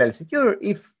SimLL secure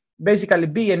if basically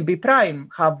B and B prime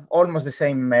have almost the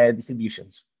same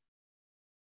distributions.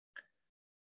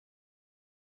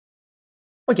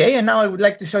 Okay, and now I would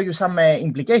like to show you some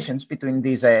implications between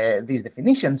these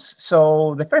definitions.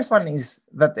 So the first one is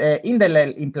that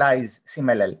INDLL implies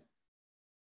SimLL.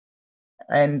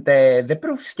 And the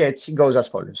proof sketch goes as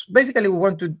follows. Basically, we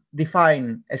want to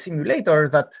define a simulator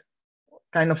that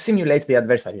kind of simulates the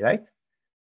adversary, right?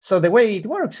 So the way it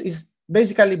works is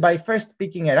basically by first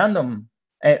picking a random,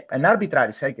 an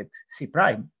arbitrary circuit, C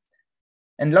prime,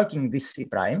 and locking this C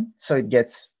prime, so it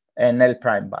gets an L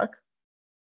prime back.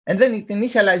 And then it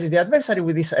initializes the adversary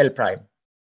with this L prime.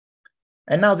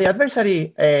 And now the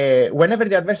adversary, whenever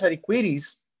the adversary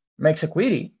makes a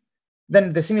query,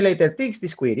 then the simulator takes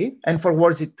this query and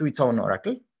forwards it to its own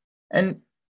oracle and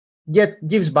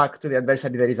gives back to the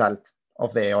adversary the result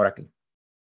of the oracle.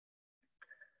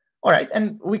 All right,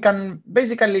 and we can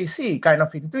basically see kind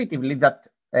of intuitively that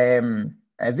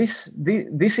this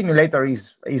simulator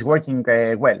is working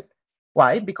well.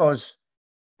 Why? Because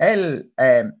L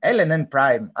and N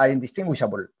prime are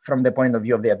indistinguishable from the point of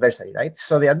view of the adversary, right?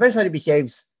 So the adversary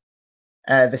behaves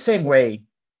the same way,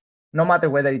 no matter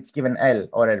whether it's given L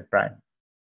or L prime.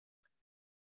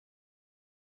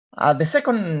 The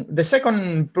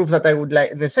second proof that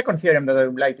the second theorem that I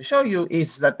would like to show you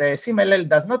is that the SimLL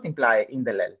does not imply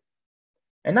INDLL.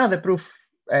 And now the proof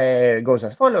goes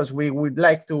as follows. We would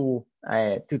like to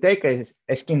take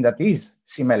a scheme that is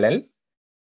SimLL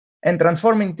and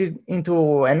transform it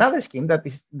into another scheme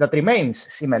that remains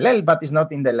SimLL but is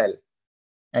not INDLL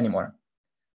anymore.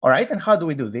 All right, and how do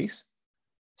we do this?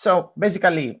 So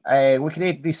basically, we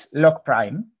create this lock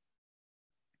prime.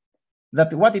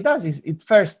 That what it does is it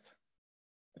first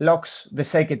locks the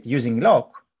circuit using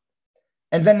lock,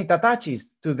 and then it attaches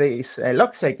to this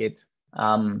locked circuit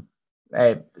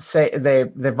say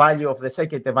the value of the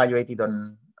circuit evaluated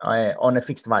on a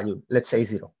fixed value, let's say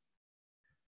 0.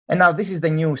 And now this is the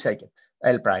new circuit,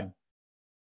 L prime.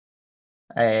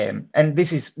 And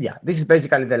this is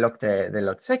basically the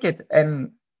locked circuit.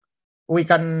 And we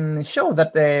can show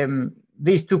that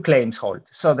these two claims hold.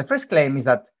 So the first claim is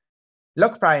that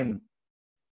lock prime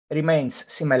remains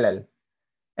SimLL.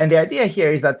 And the idea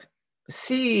here is that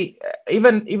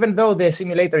even though the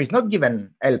simulator is not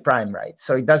given L prime, right?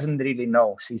 So it doesn't really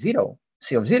know C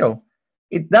of 0,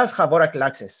 it does have Oracle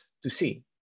access to C.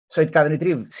 So it can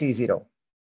retrieve C0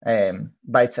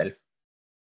 by itself.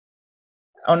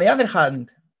 On the other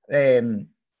hand,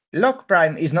 lock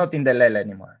prime is not INDLL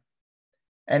anymore.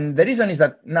 And the reason is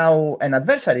that now an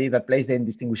adversary that plays the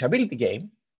indistinguishability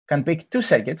game can pick two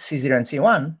circuits, C0 and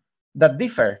C1, that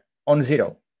differ on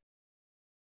 0.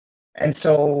 And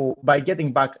so by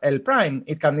getting back L prime,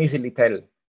 it can easily tell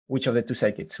which of the two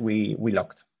circuits we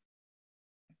locked.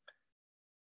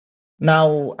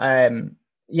 Now,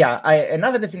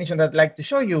 another definition that I'd like to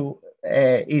show you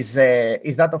is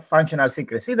that of functional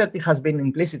secrecy that it has been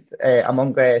implicit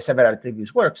among several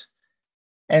previous works.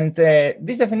 And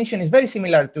this definition is very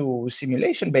similar to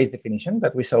simulation-based definition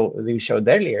that we showed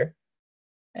earlier,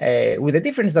 with the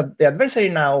difference that the adversary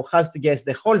now has to guess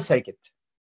the whole circuit.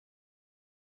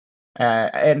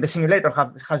 And the simulator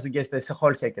has to guess the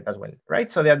whole circuit as well, right?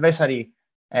 So the adversary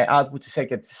outputs a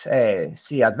circuit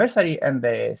C adversary, and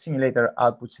the simulator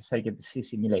outputs a circuit C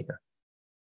simulator.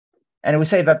 And we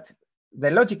say that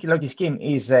the logic scheme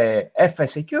is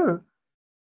FS secure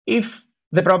if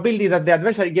the probability that the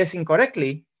adversary guesses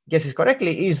correctly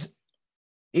is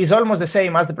is almost the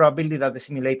same as the probability that the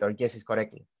simulator guesses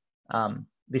correctly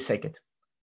this circuit.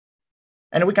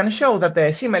 And we can show that the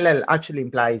SimLL actually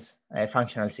implies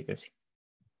functional secrecy.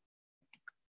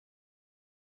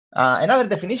 Another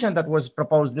definition that was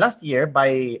proposed last year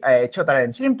by Chotara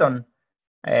and Shrimpton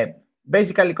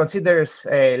basically considers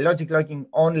logic locking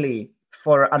only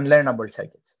for unlearnable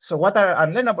circuits. So what are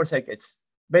unlearnable circuits?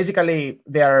 Basically,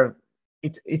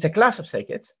 it's a class of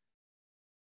circuits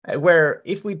where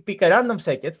if we pick a random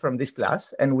circuit from this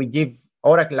class and we give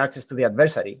Oracle access to the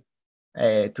adversary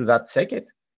to that circuit,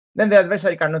 then the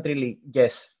adversary cannot really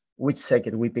guess which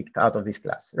circuit we picked out of this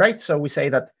class, right? So we say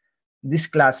that this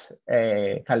class,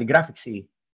 calligraphic C,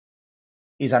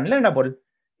 is unlearnable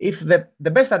if the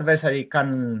best adversary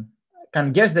can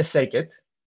guess the circuit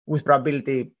with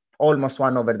probability almost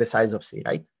 1 over the size of C,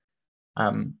 right?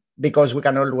 Because we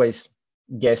can always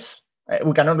guess,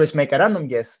 we can always make a random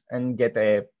guess and get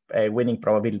a winning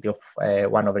probability of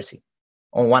 1 over C,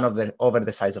 or 1 over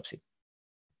the size of C.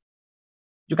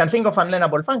 You can think of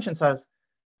unlearnable functions as,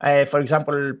 for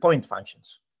example, point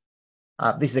functions.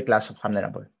 This is a class of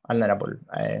unlearnable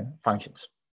functions.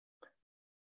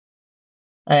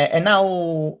 And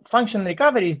now function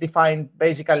recovery is defined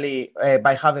basically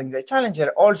by having the challenger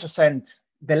also send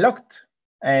the locked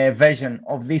version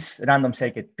of this random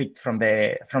circuit picked from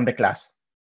the class,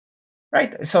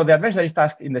 right? So the adversary is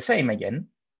tasked in the same again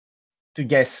to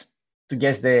guess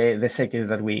the circuit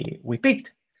that we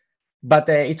picked, but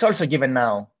it's also given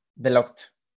now the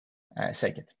locked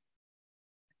circuit.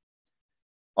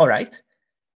 All right.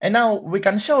 And now we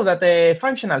can show that the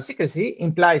functional secrecy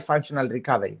implies functional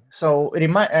recovery. So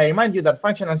I remind you that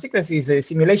functional secrecy is a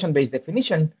simulation-based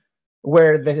definition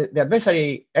where the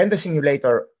adversary and the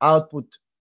simulator output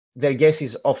their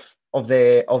guesses of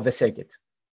the circuit.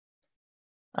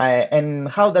 And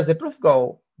how does the proof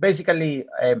go? Basically,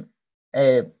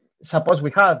 suppose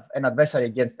we have an adversary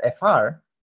against FR,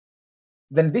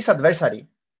 then this adversary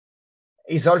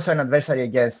is also an adversary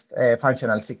against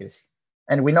functional secrecy.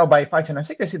 And we know by functional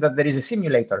secrecy that there is a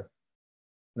simulator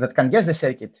that can guess the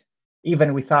circuit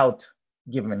even without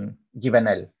given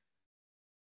L,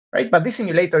 right? But this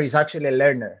simulator is actually a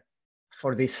learner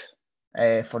for this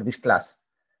class.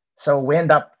 So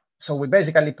we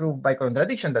basically prove by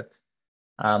contradiction that,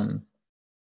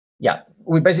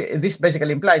 this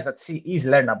basically implies that C is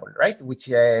learnable, right? Which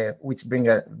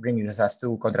brings us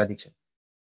to contradiction.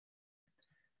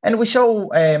 And we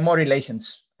show more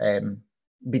relations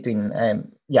between,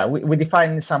 we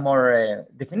define some more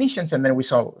definitions, and then we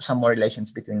saw some more relations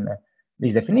between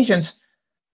these definitions.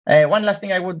 One last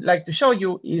thing I would like to show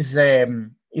you is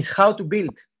how to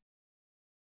build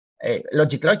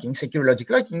logic locking, secure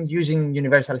logic locking using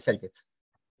universal circuits.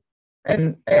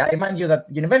 And I remind you that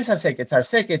universal circuits are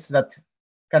circuits that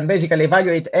can basically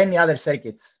evaluate any other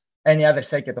circuit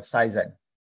of size n.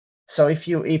 So if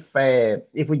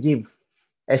we give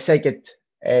a circuit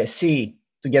C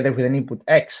together with an input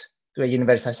X to a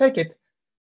universal circuit,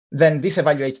 then this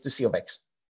evaluates to C of X.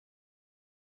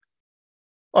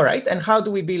 All right, and how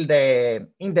do we build the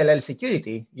Intel L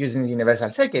security using universal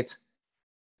circuits?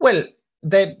 Well,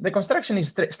 the construction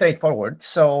is straightforward.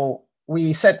 So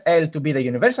we set L to be the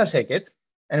universal circuit,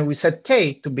 and we set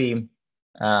K to be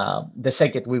the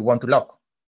circuit we want to lock,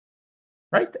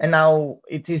 right? And now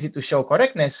it's easy to show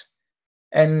correctness.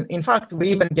 And in fact, we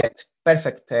even get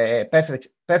perfect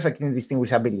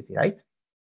indistinguishability, right?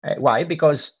 Why?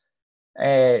 Because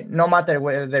no matter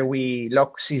whether we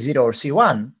lock C0 or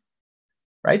C1,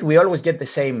 right, we always get the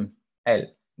same L,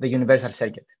 the universal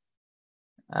circuit.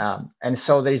 And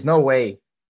so there is no way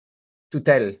to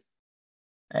tell,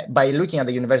 by looking at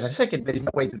the universal circuit, there is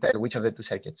no way to tell which of the two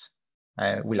circuits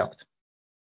we locked.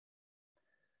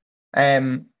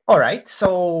 All right,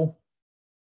 so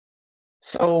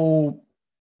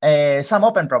some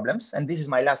open problems, and this is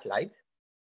my last slide.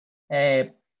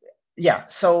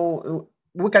 So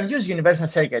we can use universal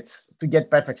circuits to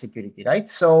get perfect security, right?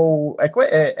 So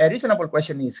a reasonable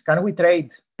question is, can we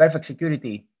trade perfect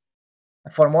security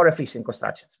for more efficient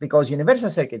constructions? Because universal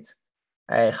circuits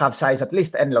have size at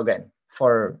least n log n.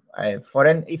 For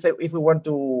n, if we want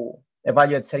to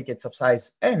evaluate circuits of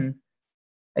size n,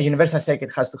 a universal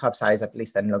circuit has to have size at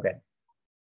least n log n.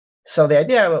 So the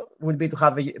idea would be to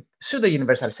have a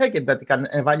pseudo-universal circuit that can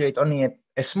evaluate only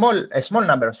a small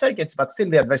number of circuits, but still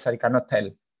the adversary cannot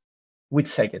tell which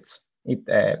circuits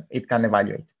it can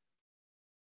evaluate.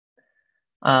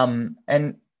 And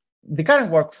the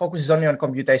current work focuses only on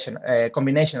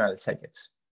combinational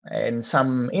circuits. And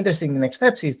some interesting next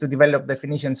steps is to develop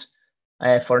definitions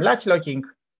for latch locking,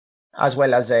 as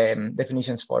well as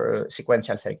definitions for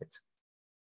sequential circuits.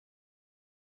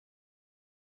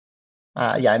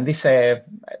 And this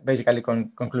basically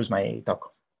concludes my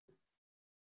talk.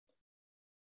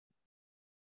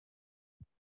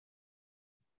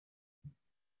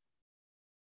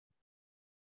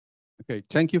 Okay,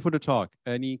 thank you for the talk.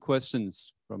 Any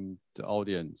questions from the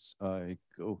audience? I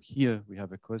go here. We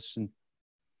have a question.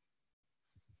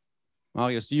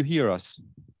 Marius, do you hear us?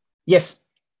 Yes.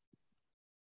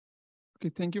 Okay,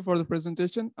 thank you for the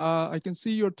presentation. I can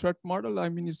see your threat model. I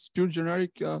mean, it's too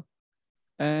generic.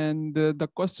 And the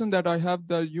question that I have,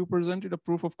 that you presented a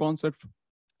proof of concept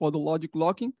for the logic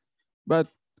locking, but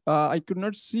I could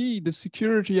not see the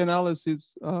security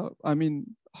analysis. I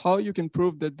mean, how you can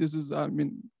prove that this is, I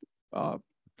mean,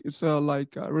 it's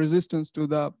like a resistance to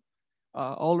the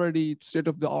already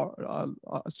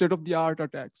state-of-the-art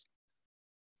attacks.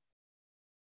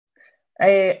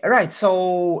 Right.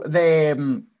 So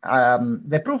the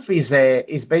proof is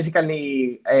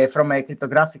basically from a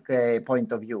cryptographic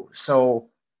point of view. So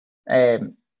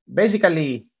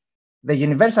basically, the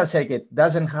universal circuit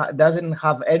doesn't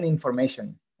have any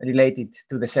information related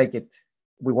to the circuit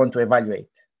we want to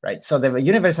evaluate. Right. So the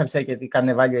universal circuit can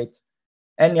evaluate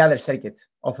any other circuit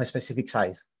of a specific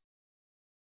size.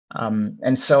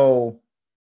 And so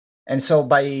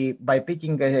by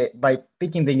picking the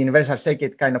universal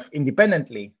circuit kind of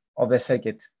independently of the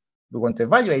circuit we want to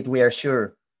evaluate, we are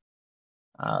sure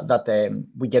that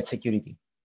we get security.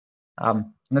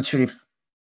 Not sure if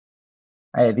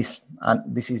this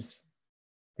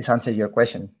answers your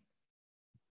question.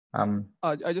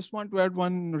 I just want to add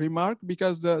one remark,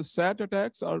 because the SAT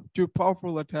attacks are too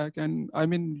powerful attack, and I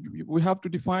mean we have to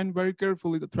define very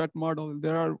carefully the threat model.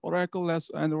 There are Oracle-less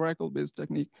and Oracle-based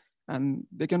technique, and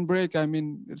they can break. I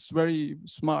mean, it's very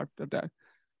smart attack.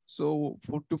 So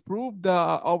to prove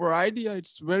our idea,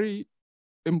 it's very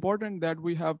important that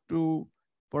we have to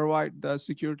provide the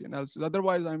security analysis.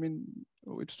 Otherwise, I mean,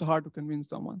 it's hard to convince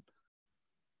someone.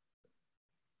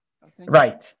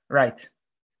 Right.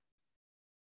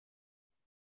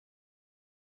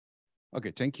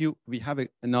 Okay, thank you.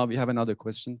 Now we have another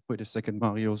question. Wait a second,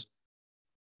 Marius.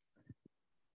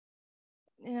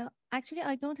 Yeah, actually,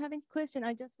 I don't have any question.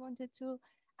 I just wanted to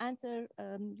answer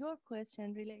your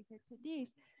question related to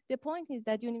this. The point is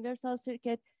that universal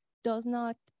circuit does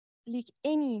not leak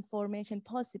any information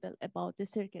possible about the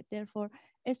circuit. Therefore,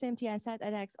 SMT and SAT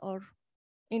attacks are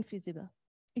infeasible.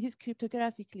 It is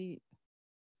cryptographically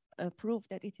proved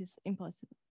that it is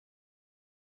impossible.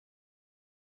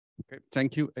 Okay,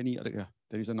 thank you. Any other? Yeah,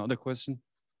 there is another question.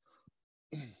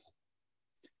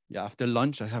 Yeah, after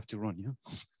lunch I have to run. Yeah.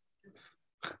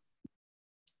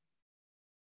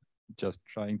 Just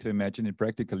trying to imagine it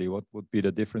practically. What would be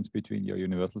the difference between your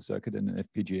universal circuit and an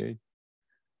FPGA?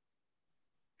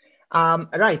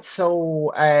 Right.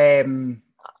 So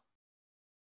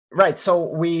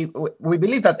we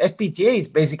believe that FPGA is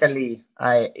basically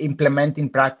implement in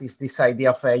practice this idea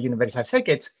of universal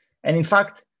circuits, and in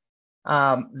fact,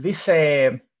 this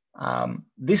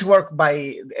work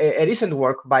by a recent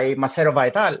work by Maserova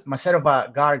et al.,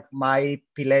 Maserova, Garg, Mai,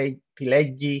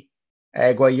 Pileggi,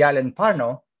 Goyal, and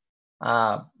Parno,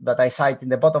 that I cite in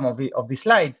the bottom of the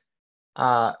slide,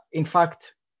 in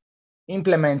fact,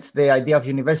 implements the idea of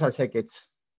universal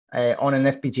circuits on an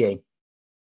FPGA.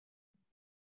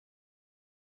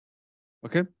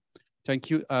 Okay,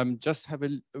 thank you.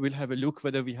 We'll have a look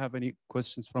whether we have any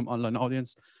questions from online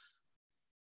audience.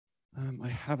 I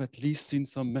have at least seen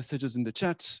some messages in the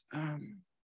chat,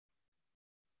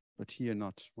 but here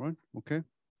not, right? Okay,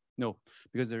 no,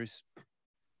 because there is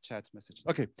chat message.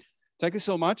 Okay, thank you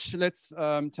so much. Let's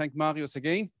thank Marius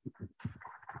again.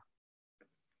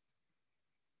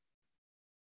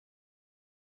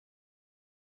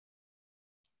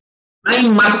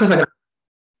 I'm Marco Casagrande.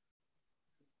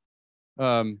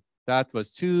 That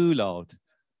was too loud.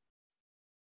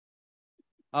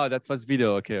 Oh, that was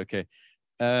video. Okay.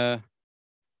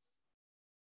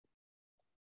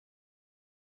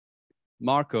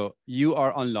 Marco, you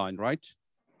are online, right?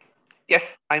 Yes,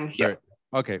 I'm here.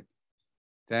 Okay.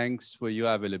 Thanks for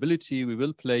your availability. We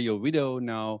will play your video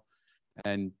now,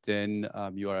 and then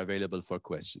you are available for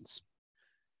questions.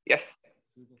 Yes,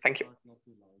 thank you.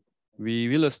 We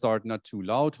will start not too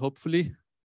loud, hopefully.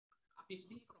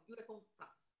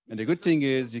 And the good thing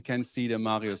is you can see the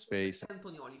Mario's face.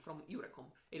 Antonioli from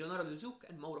Eurecom, Eleonora De Zuc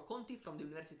and Mauro Conti from the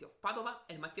University of Padova,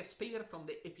 and Mattias Speyer from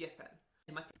the EPFL.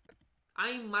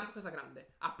 I'm Marco Casagrande,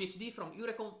 a PhD from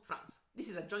Eurecom, France. This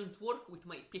is a joint work with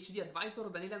my PhD advisor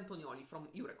Daniele Antonioli from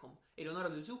Eurecom, Eleonora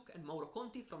De Zuc and Mauro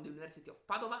Conti from the University of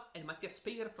Padova, and Mattias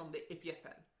Speyer from the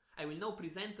EPFL. I will now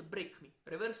present BreakMe,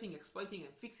 reversing, exploiting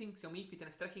and fixing Xiaomi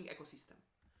fitness tracking ecosystem.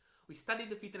 We studied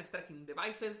the fitness tracking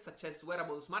devices such as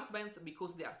wearable smartbands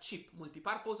because they are cheap,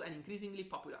 multi-purpose and increasingly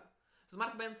popular.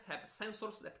 Smartbands have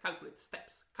sensors that calculate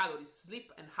steps, calories,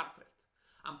 sleep, and heart rate.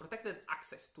 Unprotected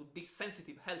access to this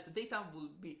sensitive health data will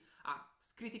be a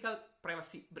critical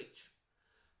privacy breach.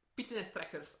 Fitness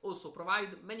trackers also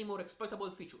provide many more exploitable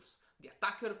features. The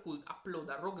attacker could upload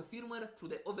a rogue firmware through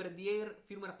the over-the-air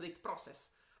firmware update process,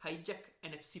 hijack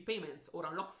NFC payments, or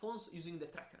unlock phones using the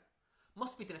tracker.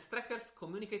 Most fitness trackers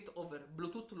communicate over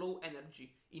Bluetooth Low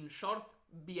Energy, in short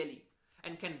BLE,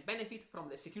 and can benefit from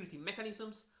the security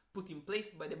mechanisms put in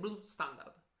place by the Bluetooth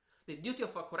standard. The duty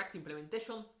of a correct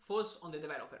implementation falls on the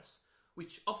developers,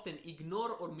 which often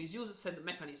ignore or misuse said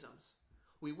mechanisms.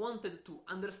 We wanted to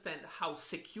understand how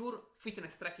secure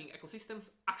fitness tracking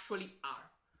ecosystems actually are.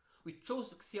 We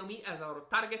chose Xiaomi as our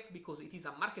target because it is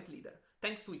a market leader,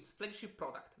 thanks to its flagship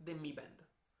product, the Mi Band.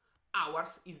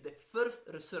 Ours is the first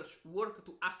research work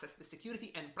to assess the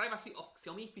security and privacy of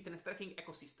Xiaomi fitness tracking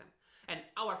ecosystem, and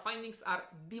our findings are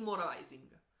demoralizing.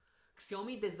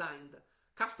 Xiaomi designed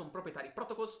custom proprietary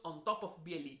protocols on top of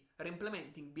BLE,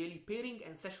 re-implementing BLE pairing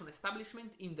and session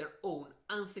establishment in their own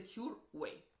unsecure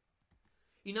way.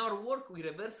 In our work, we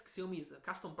reverse Xiaomi's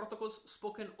custom protocols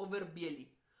spoken over BLE.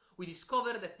 We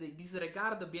discover that they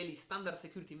disregard the BLE standard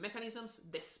security mechanisms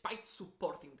despite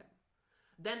supporting them.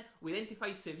 Then we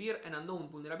identify severe and unknown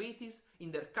vulnerabilities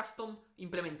in their custom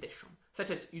implementation, such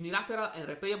as unilateral and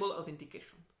replayable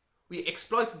authentication. We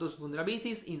exploit those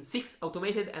vulnerabilities in 6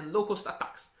 automated and low-cost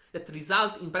attacks that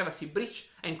result in privacy breach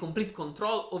and complete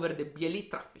control over the BLE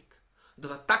traffic.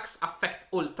 Those attacks affect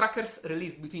all trackers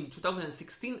released between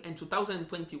 2016 and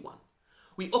 2021.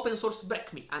 We open source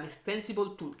BreakMe, an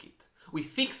extensible toolkit. We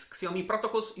fix Xiaomi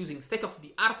protocols using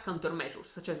state-of-the-art countermeasures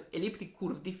such as elliptic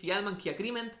curve Diffie-Hellman key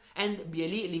agreement and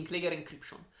BLE link layer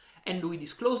encryption, and we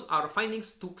disclose our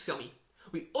findings to Xiaomi.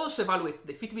 We also evaluate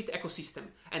the Fitbit ecosystem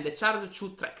and the Charge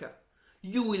 2 tracker.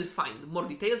 You will find more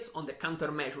details on the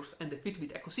countermeasures and the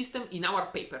Fitbit ecosystem in our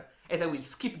paper, as I will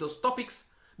skip those topics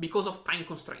because of time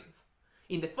constraints.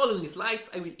 In the following slides,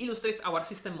 I will illustrate our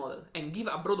system model and give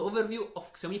a broad overview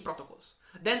of Xiaomi protocols.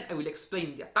 Then I will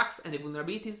explain the attacks and the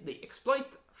vulnerabilities they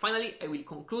exploit. Finally, I will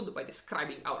conclude by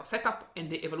describing our setup and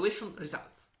the evaluation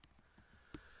results.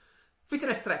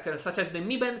 Fitness trackers such as the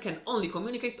Mi Band can only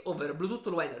communicate over Bluetooth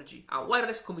Low Energy, a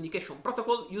wireless communication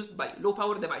protocol used by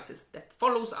low-power devices that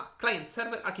follows a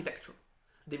client-server architecture.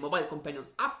 The mobile companion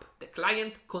app, the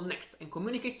client, connects and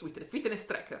communicates with the fitness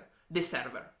tracker, the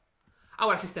server.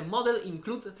 Our system model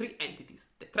includes 3 entities,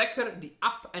 the tracker, the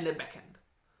app, and the backend,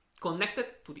 connected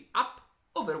to the app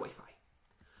over Wi-Fi.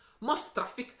 Most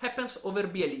traffic happens over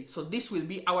BLE, so this will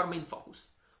be our main focus.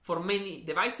 For many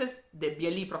devices, the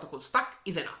BLE protocol stack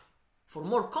is enough. For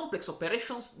more complex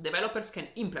operations, developers can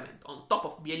implement on top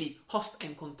of BLE host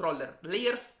and controller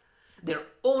layers their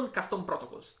own custom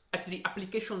protocols at the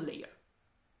application layer.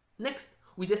 Next,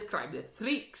 we describe the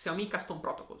 3 Xiaomi custom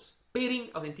protocols: pairing,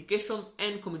 authentication,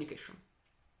 and communication.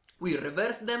 We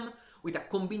reverse them with a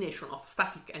combination of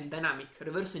static and dynamic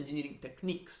reverse engineering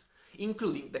techniques,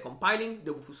 including decompiling,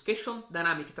 deobfuscation,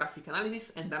 dynamic traffic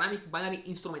analysis, and dynamic binary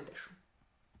instrumentation.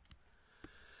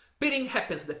 Pairing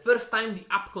happens the first time the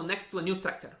app connects to a new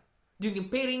tracker. During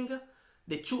pairing,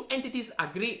 the 2 entities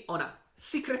agree on a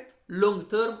secret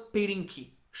long-term pairing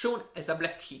key, shown as a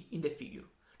black key in the figure,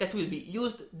 that will be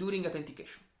used during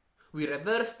authentication. We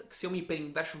reversed Xiaomi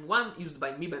pairing version 1 used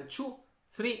by Mi Band 2,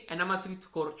 3, and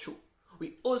Amazfit Core 2.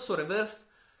 We also reversed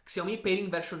Xiaomi pairing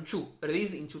version 2,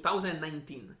 released in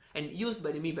 2019, and used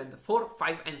by the Mi Band 4,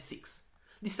 5, and 6.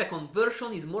 This second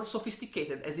version is more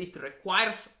sophisticated as it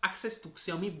requires access to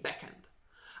Xiaomi backend.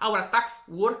 Our attacks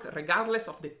work regardless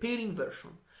of the pairing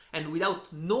version, and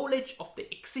without knowledge of the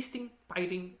existing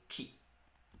pairing key.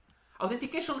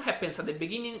 Authentication happens at the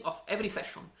beginning of every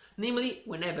session, namely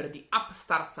whenever the app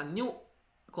starts a new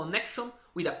connection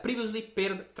with a previously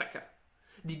paired tracker.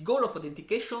 The goal of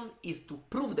authentication is to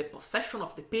prove the possession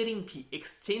of the pairing key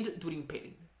exchanged during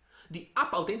pairing. The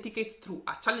app authenticates through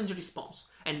a challenge response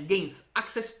and gains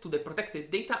access to the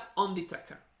protected data on the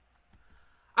tracker.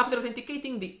 After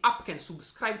authenticating, the app can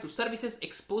subscribe to services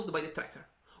exposed by the tracker.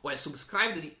 While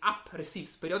subscribed, the app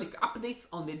receives periodic updates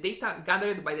on the data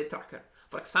gathered by the tracker,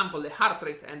 for example, the heart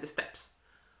rate and the steps.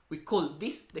 We call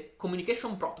this the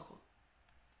communication protocol.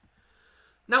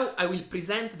 Now I will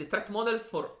present the threat model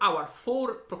for our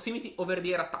 4 proximity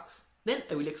over-the-air attacks. Then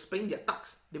I will explain the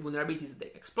attacks, the vulnerabilities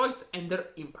they exploit, and their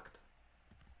impact.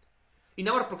 In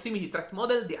our proximity threat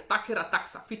model, the attacker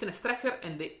attacks a fitness tracker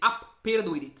and the app paired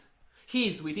with it. He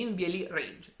is within BLE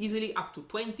range, easily up to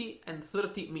 20 and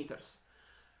 30 meters,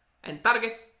 and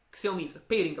targets Xiaomi's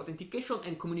pairing authentication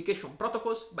and communication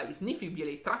protocols by sniffing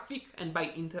BLE traffic and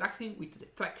by interacting with the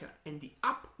tracker and the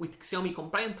app with Xiaomi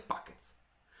compliant packets.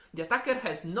 The attacker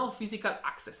has no physical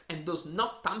access and does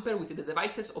not tamper with the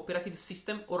device's operating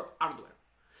system or hardware.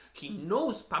 He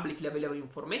knows publicly available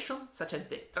information, such as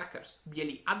the tracker's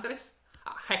BLE address,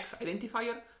 a hex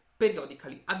identifier,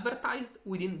 periodically advertised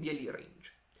within BLE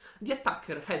range. The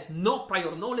attacker has no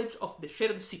prior knowledge of the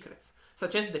shared secrets,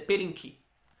 such as the pairing key.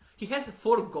 He has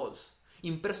 4 goals: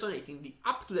 impersonating the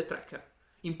app to the tracker,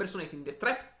 impersonating the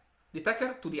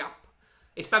tracker to the app,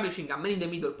 establishing a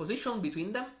man-in-the-middle position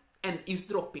between them, and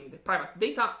eavesdropping the private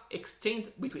data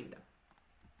exchanged between them.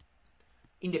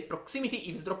 In the proximity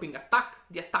eavesdropping attack,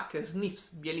 the attacker sniffs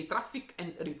BLE traffic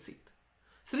and reads it.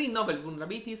 3 novel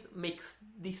vulnerabilities makes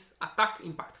this attack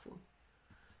impactful.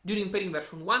 During pairing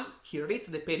version 1, he reads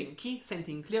the pairing key sent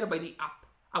in clear by the app,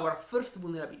 our first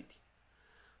vulnerability.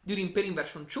 During pairing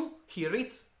version 2, he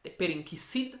reads the pairing key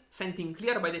seed sent in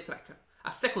clear by the tracker,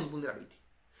 a second vulnerability.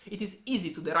 It is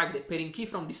easy to derive the pairing key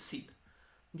from this seed.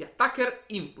 The attacker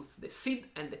inputs the seed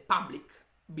and the public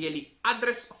BLE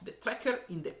address of the tracker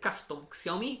in the custom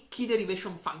Xiaomi key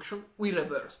derivation function we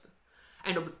reversed,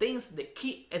 and obtains the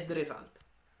key as the result.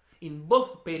 In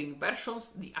both pairing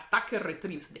versions, the attacker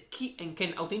retrieves the key and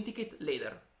can authenticate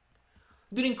later.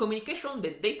 During communication,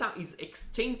 the data is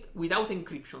exchanged without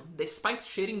encryption, despite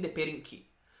sharing the pairing key.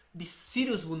 This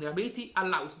serious vulnerability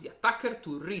allows the attacker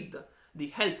to read the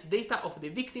health data of the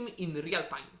victim in real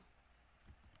time.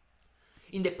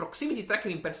 In the proximity tracker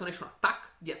impersonation attack,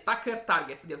 the attacker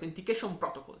targets the authentication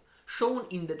protocol, shown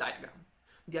in the diagram.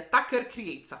 The attacker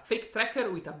creates a fake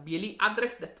tracker with a BLE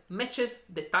address that matches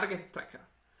the target tracker.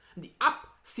 The app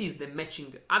sees the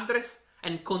matching address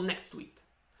and connects to it.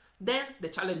 Then the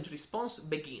challenge response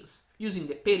begins, using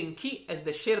the pairing key as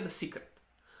the shared secret.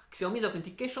 Xiaomi's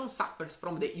authentication suffers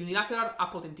from the unilateral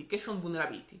app authentication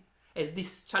vulnerability, as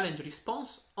this challenge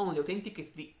response only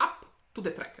authenticates the app to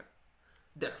the tracker.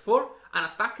 Therefore, an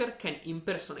attacker can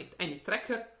impersonate any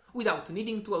tracker without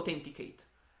needing to authenticate,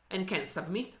 and can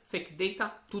submit fake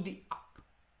data to the app.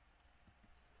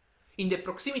 In the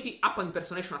proximity app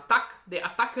impersonation attack, the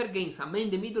attacker gains a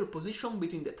man-in-the-middle position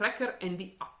between the tracker and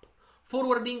the app,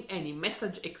 forwarding any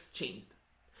message exchanged.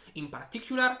 In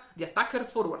particular, the attacker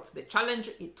forwards the challenge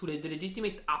to the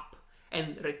legitimate app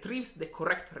and retrieves the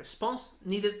correct response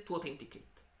needed to authenticate.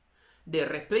 The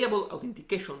replayable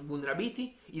authentication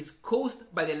vulnerability is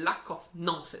caused by the lack of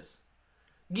nonces.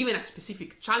 Given a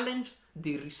specific challenge,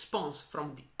 the response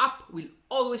from the app will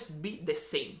always be the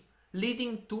same,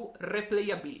 leading to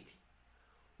replayability.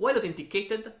 While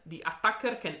authenticated, the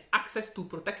attacker can access to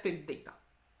protected data.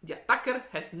 The attacker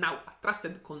has now a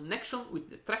trusted connection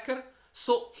with the tracker,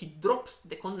 so he drops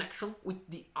the connection with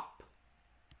the app.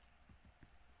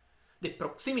 The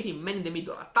proximity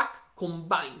man-in-the-middle attack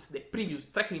combines the previous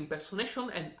tracker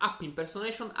impersonation and app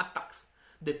impersonation attacks,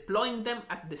 deploying them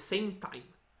at the same time.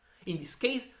 In this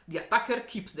case, the attacker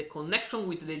keeps the connection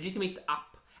with the legitimate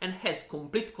app and has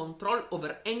complete control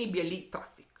over any BLE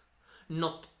traffic.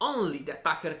 Not only the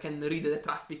attacker can read the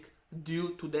traffic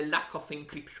due to the lack of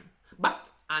encryption, but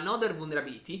another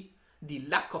vulnerability, the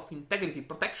lack of integrity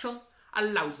protection,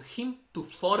 allows him to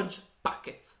forge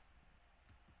packets.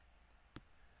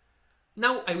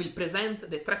 Now I will present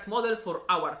the threat model for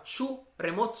our 2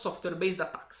 remote software-based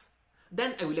attacks.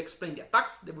 Then I will explain the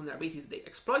attacks, the vulnerabilities they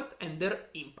exploit, and their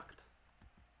impact.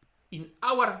 In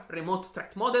our remote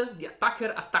threat model, the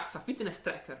attacker attacks a fitness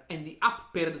tracker and the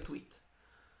app paired to it.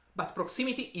 But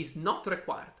proximity is not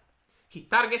required. He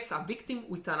targets a victim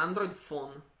with an Android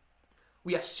phone.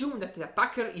 We assume that the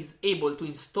attacker is able to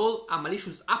install a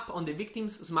malicious app on the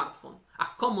victim's smartphone, a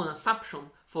common assumption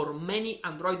for many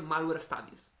Android malware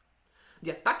studies.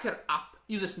 The attacker app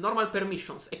uses normal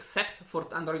permissions except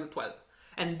for Android 12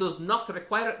 and does not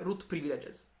require root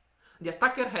privileges. The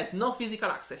attacker has no physical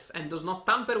access and does not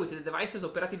tamper with the device's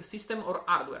operating system or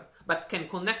hardware, but can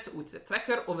connect with the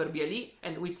tracker over BLE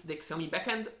and with the Xiaomi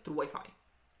backend through Wi-Fi.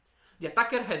 The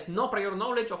attacker has no prior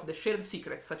knowledge of the shared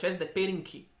secrets, such as the pairing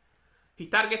key. He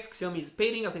targets Xiaomi's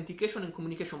pairing authentication and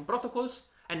communication protocols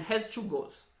and has 2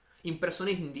 goals: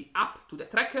 impersonating the app to the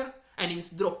tracker and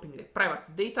eavesdropping the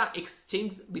private data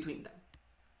exchanged between them.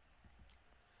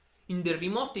 In the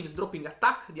remote eavesdropping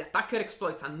attack, the attacker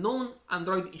exploits a known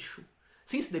Android issue.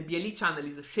 Since the BLE channel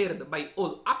is shared by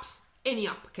all apps, any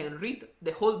app can read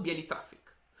the whole BLE traffic.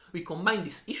 We combine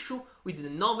this issue with the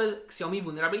novel Xiaomi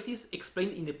vulnerabilities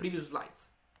explained in the previous slides.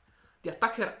 The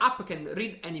attacker app can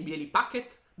read any BLE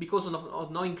packet because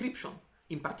of no encryption.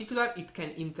 In particular, it can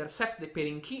intercept the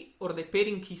pairing key or the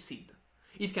pairing key seed.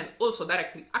 It can also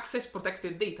directly access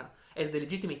protected data, as the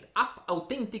legitimate app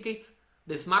authenticates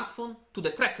the smartphone to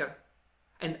the tracker,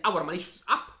 and our malicious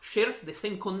app shares the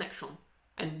same connection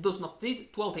and does not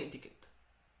need to authenticate.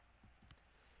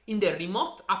 In the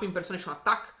remote app impersonation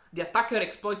attack, the attacker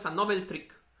exploits a novel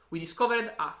trick. We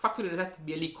discovered a factory reset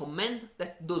BLE command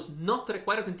that does not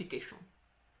require authentication.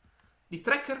 The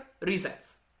tracker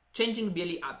resets, changing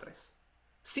BLE address.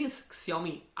 Since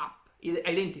Xiaomi app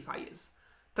identifies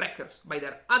trackers by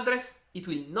their address, it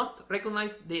will not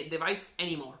recognize the device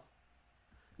anymore.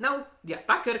 Now, the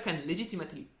attacker can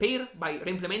legitimately pair by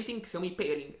reimplementing Xiaomi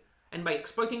pairing and by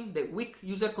exploiting the weak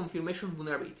user confirmation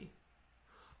vulnerability.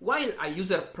 While a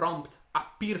user prompt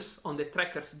appears on the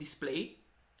tracker's display,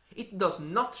 it does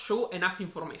not show enough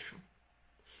information.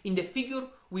 In the figure,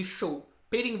 we show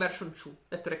pairing version 2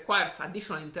 that requires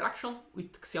additional interaction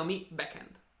with Xiaomi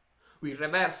backend. We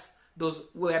reverse those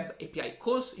web API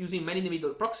calls using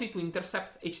man-in-the-middle proxy to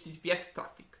intercept HTTPS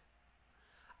traffic.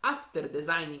 After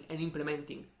designing and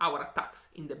implementing our attacks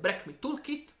in the BreakMe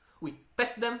toolkit, we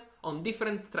test them on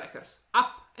different trackers,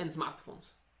 app and smartphones.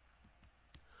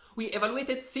 We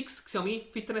evaluated 6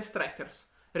 Xiaomi fitness trackers,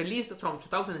 released from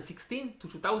 2016 to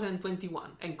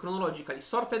 2021 and chronologically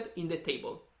sorted in the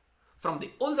table, from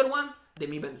the older one, the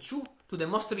Mi Band 2, to the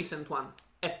most recent one,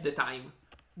 at the time,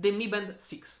 the Mi Band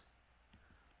 6.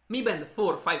 Mi Band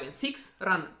 4, 5 and 6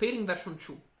 run pairing version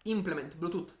 2, implement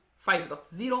Bluetooth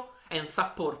 5.0 and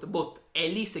support both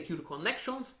LE secure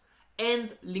connections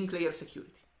and link layer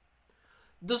security.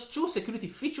 Those two security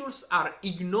features are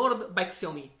ignored by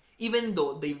Xiaomi, even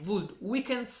though they would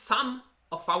weaken some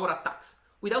of our attacks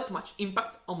without much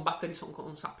impact on battery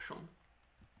consumption.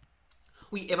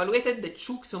 We evaluated the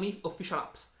two Xiaomi official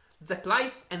apps, Zepp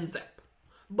Life and Zepp.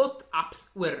 Both apps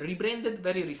were rebranded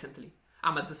very recently.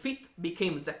 Amazfit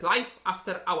became Zepp Life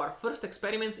after our first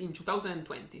experiments in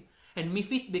 2020, and Mi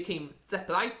Fit became Zepp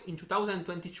Life in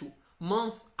 2022,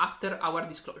 months after our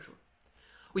disclosure.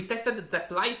 We tested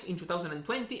Zepp Life in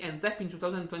 2020 and Zepp in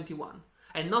 2021,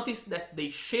 and noticed that they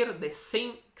share the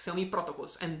same Xiaomi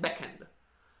protocols and backend.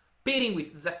 Pairing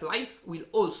with Zepp Life will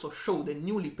also show the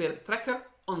newly paired tracker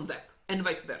on Zepp, and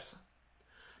vice versa.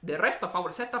 The rest of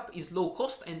our setup is low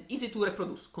cost and easy to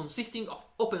reproduce, consisting of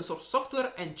open source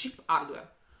software and cheap hardware.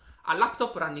 A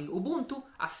laptop running Ubuntu,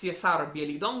 a CSR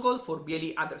BLE dongle for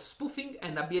BLE address spoofing,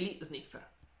 and a BLE sniffer.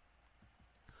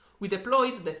 We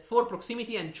deployed the 4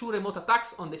 proximity and 2 remote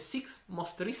attacks on the 6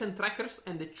 most recent trackers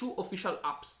and the 2 official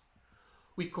apps.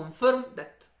 We confirmed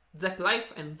that Zepp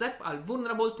Life and Zepp are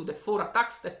vulnerable to the 4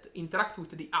 attacks that interact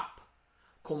with the app.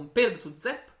 Compared to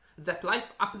Zepp, Zepp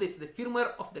Life updates the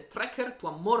firmware of the tracker to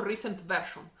a more recent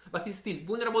version, but is still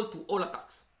vulnerable to all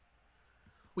attacks.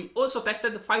 We also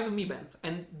tested 5 Mi Bands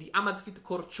and the Amazfit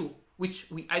Core 2, which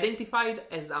we identified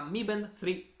as a Mi Band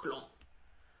 3 clone.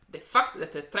 The fact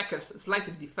that the trackers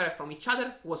slightly differ from each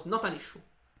other was not an issue.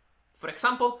 For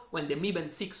example, when the Mi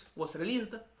Band 6 was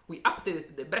released, we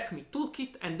updated the BreakMe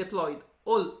toolkit and deployed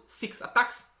all 6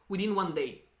 attacks within 1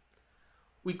 day.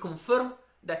 We confirm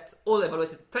that all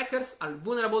evaluated trackers are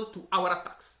vulnerable to our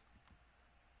attacks.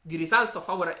 The results of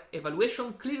our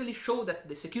evaluation clearly show that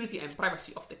the security and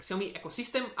privacy of the Xiaomi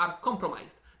ecosystem are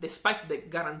compromised, despite the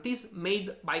guarantees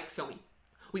made by Xiaomi.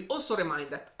 We also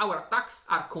remind that our attacks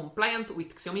are compliant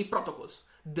with Xiaomi protocols,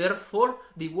 therefore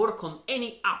they work on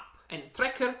any app and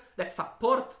tracker that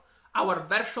support our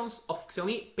versions of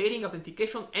Xiaomi pairing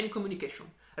authentication and communication,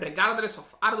 regardless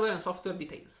of hardware and software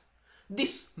details.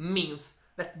 This means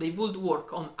that they would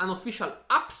work on unofficial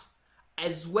apps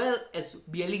as well as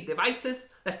BLE devices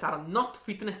that are not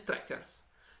fitness trackers,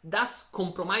 thus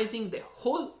compromising the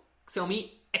whole Xiaomi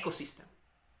ecosystem.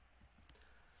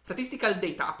 Statistical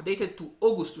data updated to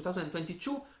August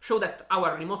 2022 show that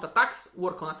our remote attacks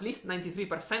work on at least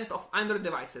 93% of Android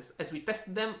devices, as we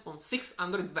tested them on 6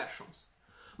 Android versions.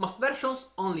 Most versions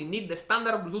only need the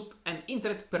standard Bluetooth and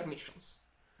Internet permissions.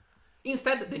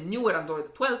 Instead, the newer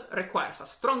Android 12 requires a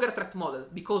stronger threat model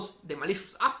because the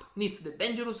malicious app needs the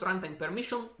dangerous runtime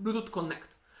permission Bluetooth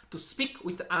Connect to speak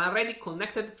with an already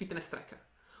connected fitness tracker.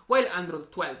 While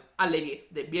Android 12 alleviates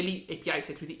the BLE API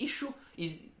security issue,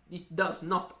 it does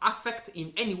not affect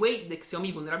in any way the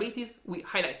Xiaomi vulnerabilities we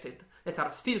highlighted that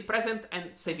are still present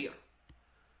and severe.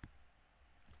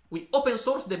 We open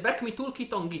source the BreakMe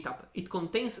toolkit on GitHub. It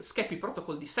contains SCPI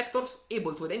protocol dissectors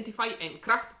able to identify and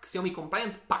craft Xiaomi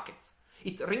compliant packets.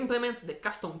 It reimplements the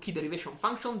custom key derivation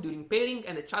function during pairing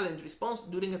and the challenge response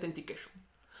during authentication.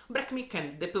 BreakMe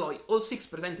can deploy all 6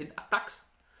 presented attacks.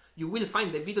 You will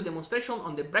find the video demonstration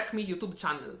on the BreakMe YouTube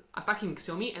channel, attacking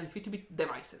Xiaomi and Fitbit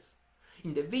devices.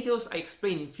 In the videos, I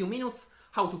explain in few minutes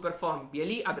how to perform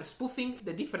BLE address spoofing,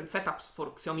 the different setups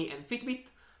for Xiaomi and Fitbit,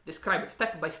 describe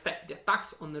step by step the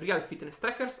attacks on real fitness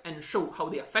trackers, and show how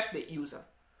they affect the user.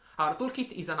 Our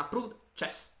toolkit is an approved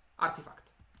CHES artifact.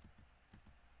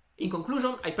 In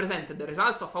conclusion, I presented the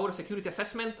results of our security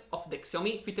assessment of the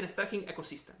Xiaomi fitness tracking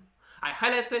ecosystem. I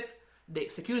highlighted the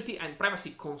security and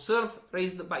privacy concerns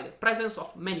raised by the presence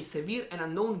of many severe and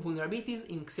unknown vulnerabilities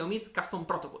in Xiaomi's custom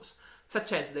protocols,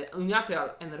 such as the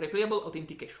unilateral and replayable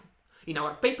authentication. In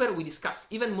our paper, we discuss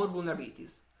even more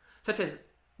vulnerabilities, such as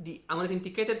the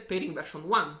unauthenticated pairing version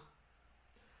 1,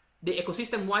 the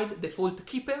ecosystem-wide default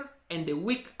keeper, and the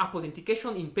weak app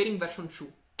authentication in pairing version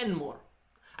 2, and more.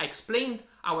 I explained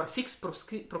our 6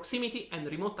 proximity and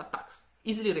remote attacks,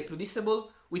 easily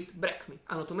reproducible with BRECME,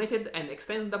 an automated and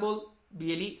extendable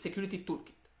BLE security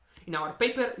toolkit. In our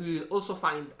paper, we will also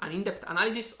find an in-depth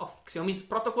analysis of Xiaomi's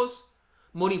protocols,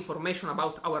 more information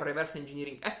about our reverse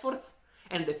engineering efforts,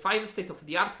 and the 5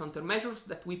 state-of-the-art countermeasures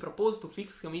that we propose to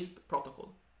fix Xiaomi's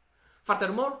protocol.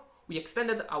 Furthermore, we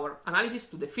extended our analysis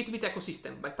to the Fitbit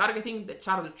ecosystem by targeting the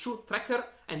Charge 2 tracker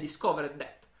and discovered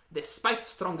that, despite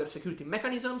stronger security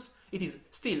mechanisms, it is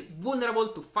still vulnerable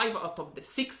to 5 out of the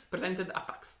 6 presented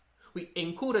attacks. We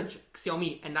encourage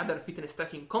Xiaomi and other fitness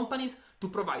tracking companies to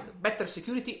provide better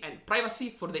security and privacy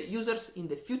for the users in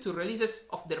the future releases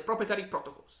of their proprietary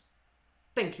protocols.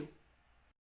 Thank you.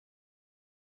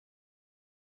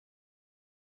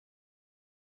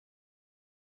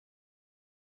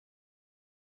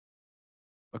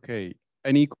 Okay,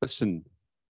 any question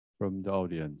from the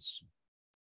audience?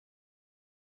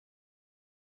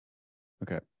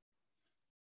 Okay.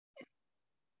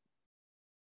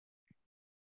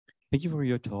 Thank you for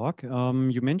your talk.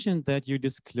 You mentioned that you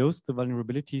disclosed the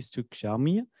vulnerabilities to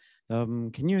Xiaomi.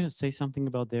 Can you say something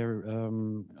about their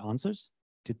answers?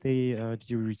 Did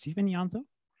you receive any answer?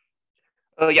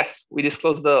 Yes, we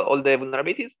disclosed all the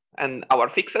vulnerabilities and our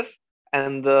fixes,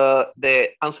 and the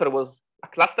answer was a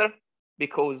cluster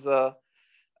because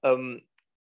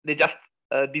they just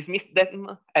dismissed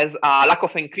them as a lack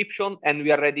of encryption, and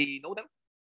we already know them.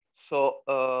 So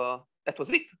that was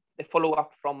it. The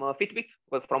follow-up from Fitbit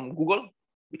was from Google,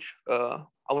 which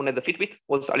owned the Fitbit,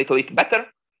 was a little bit better,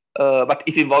 but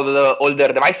it involved older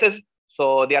devices,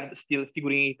 so they are still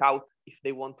figuring it out if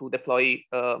they want to deploy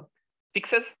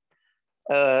fixes.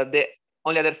 The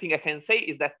only other thing I can say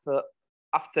is that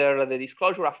after the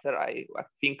disclosure, after I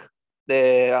think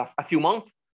a few months,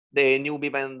 the new B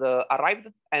band arrived,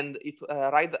 and it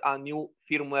arrived a new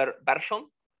firmware version,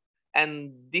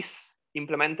 and this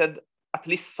implemented at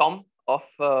least some of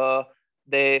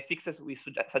the fixes we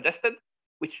suggested,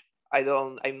 which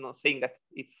I'm not saying that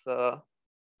it's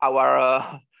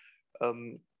our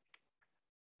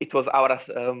it was ours.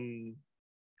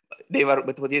 They were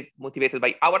motivated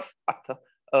by ours, but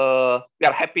we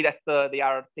are happy that they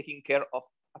are taking care of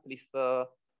at least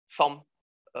some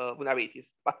vulnerabilities.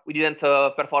 But we didn't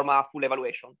perform a full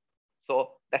evaluation, so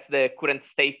that's the current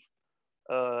state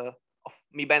of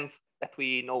Mi bands that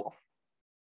we know of.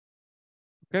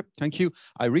 Okay, thank you.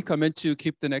 I recommend to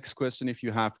keep the next question if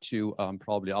you have to,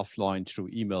 probably offline through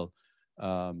email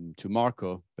to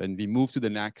Marco. Then we move to the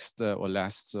next or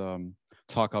last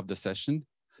talk of the session.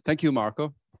 Thank you,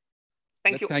 Marco.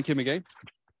 Thank you. Thank you, Miguel.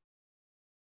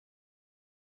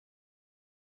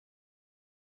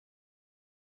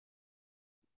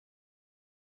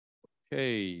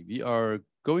 Okay, we are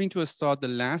going to start the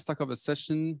last talk of the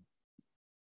session.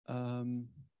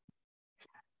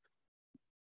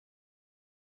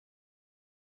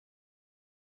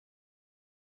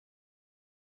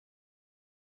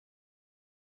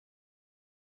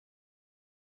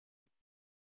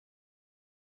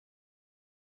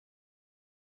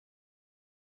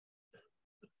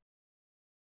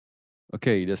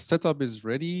 Okay, the setup is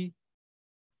ready.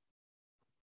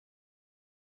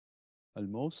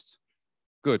 Almost.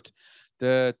 Good.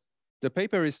 The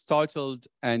paper is titled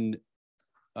and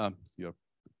you're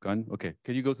gone. Okay,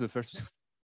 can you go to the first?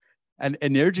 An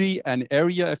energy and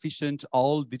area efficient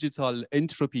all digital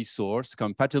entropy source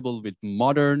compatible with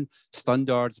modern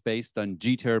standards based on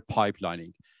Jitter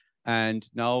pipelining. And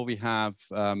now we have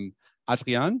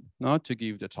Adrian now to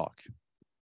give the talk.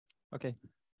 Okay,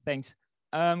 thanks.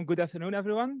 Good afternoon,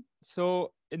 everyone.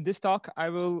 So in this talk, I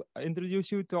will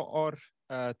introduce you to our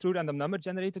true random number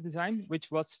generator design,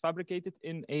 which was fabricated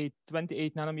in a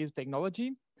 28 nanometer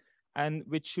technology and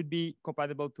which should be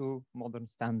compatible to modern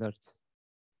standards.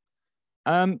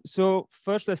 So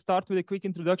first, let's start with a quick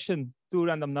introduction to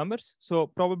random numbers. So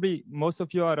probably most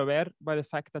of you are aware by the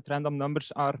fact that random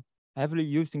numbers are heavily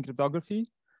used in cryptography,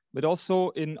 but also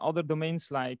in other domains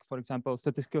like, for example,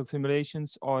 statistical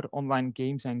simulations or online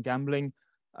games and gambling,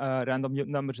 random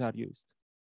numbers are used.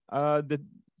 The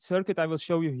circuit I will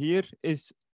show you here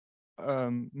is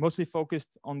mostly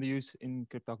focused on the use in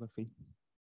cryptography.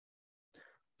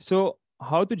 So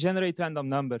how to generate random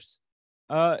numbers?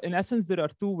 In essence, there are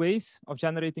two ways of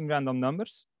generating random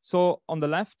numbers. So on the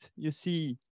left, you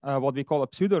see what we call a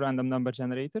pseudo-random number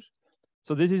generator.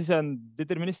 So this is a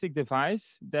deterministic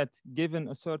device that, given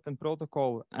a certain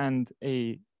protocol and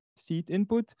a seed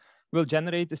input, will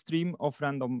generate a stream of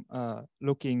random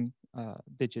looking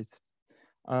digits.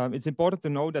 It's important to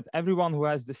know that everyone who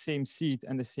has the same seed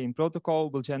and the same protocol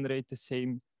will generate the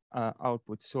same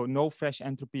output. So no fresh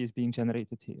entropy is being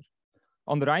generated here.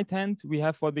 On the right hand, we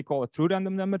have what we call a true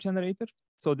random number generator.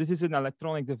 So this is an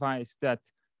electronic device that,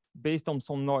 based on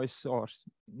some noise source,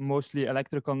 mostly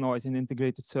electrical noise in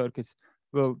integrated circuits,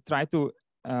 will try to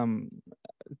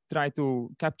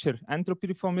capture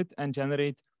entropy from it and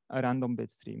generate a random bit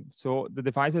stream. So the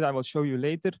device that I will show you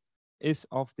later is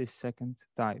of this second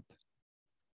type.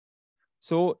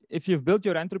 So if you've built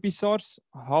your entropy source,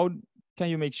 how can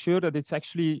you make sure that it's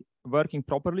actually working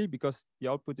properly? Because the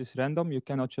output is random, you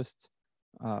cannot just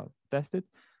test it.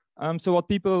 So what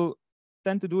people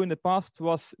tend to do in the past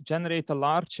was generate a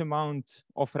large amount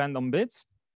of random bits.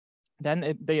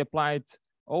 Then they applied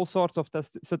all sorts of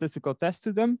statistical tests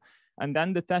to them. And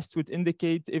then the test would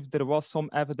indicate if there was some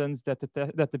evidence that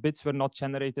the bits were not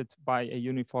generated by a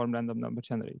uniform random number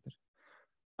generator.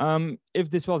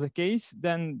 If this was the case,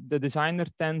 then the designer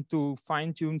tend to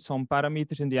fine-tune some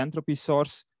parameters in the entropy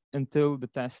source until the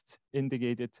test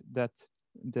indicated that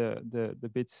the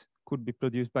bits could be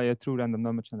produced by a true random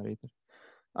number generator.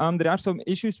 There are some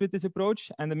issues with this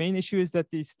approach, and the main issue is that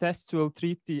these tests will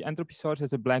treat the entropy source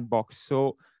as a black box.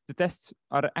 So the tests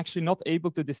are actually not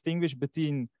able to distinguish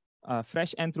between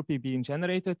fresh entropy being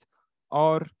generated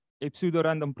or a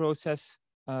pseudo-random process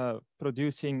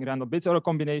producing random bits, or a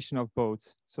combination of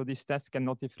both. So these tests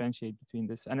cannot differentiate between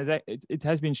this. And it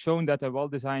has been shown that a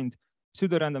well-designed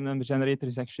pseudo-random number generator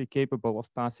is actually capable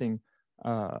of passing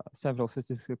several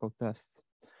statistical tests.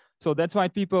 So that's why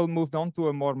people moved on to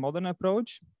a more modern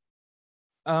approach.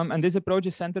 And this approach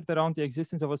is centered around the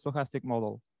existence of a stochastic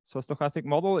model. So a stochastic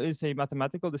model is a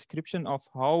mathematical description of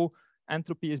how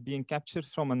entropy is being captured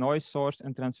from a noise source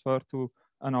and transferred to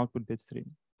an output bit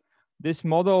stream. This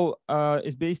model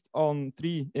is based on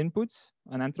 3 inputs: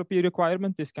 an entropy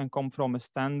requirement. This can come from a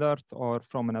standard or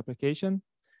from an application.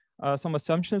 Some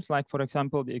assumptions, like, for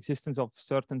example, the existence of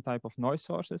certain type of noise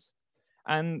sources,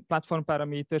 and platform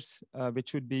parameters, which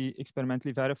should be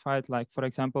experimentally verified, like, for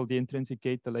example, the intrinsic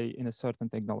gate delay in a certain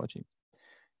technology.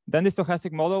 Then the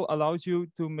stochastic model allows you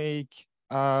to make,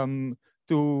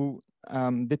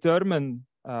 determine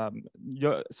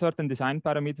your certain design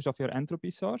parameters of your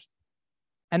entropy source.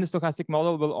 And the stochastic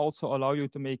model will also allow you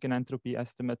to make an entropy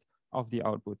estimate of the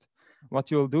output.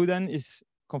 What you'll do then is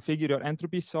configure your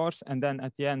entropy source, and then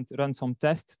at the end run some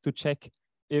tests to check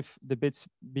if the bits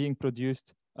being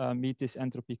produced meet this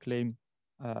entropy claim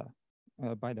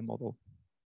by the model.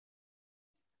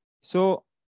 So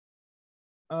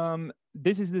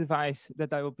this is the device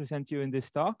that I will present you in this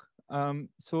talk.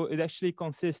 So it actually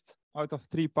consists out of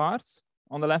 3 parts.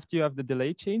 On the left, you have the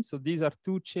delay chain. So these are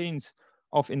 2 chains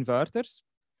of inverters.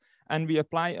 And we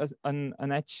apply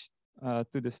an edge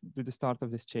to the start of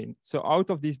this chain. So out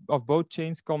of both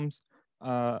chains comes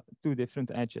 2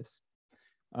 different edges.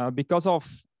 Because of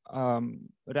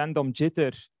random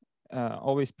jitter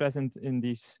always present in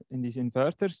these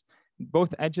inverters,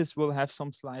 both edges will have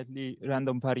some slightly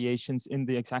random variations in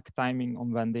the exact timing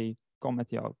on when they come at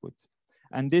the output.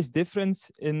 And this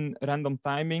difference in random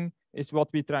timing is what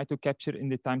we try to capture in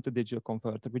the time-to-digital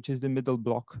converter, which is the middle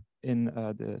block in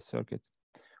the circuit.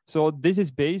 So this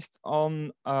is based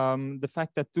on the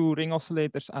fact that 2 ring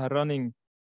oscillators are running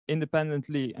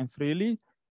independently and freely.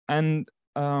 And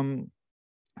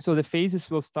so the phases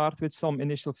will start with some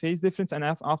initial phase difference. And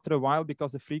after a while,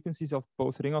 because the frequencies of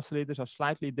both ring oscillators are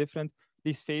slightly different,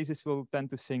 these phases will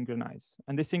tend to synchronize.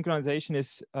 And this synchronization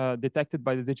is detected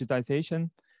by the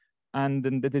digitization. And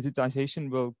then the digitization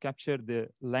will capture the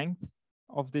length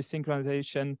of this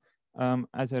synchronization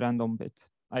as a random bit.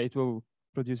 It will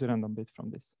produce a random bit from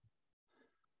this.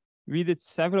 We did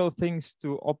several things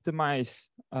to optimize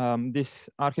this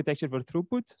architecture for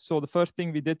throughput. So the first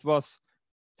thing we did was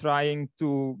trying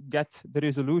to get the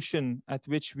resolution at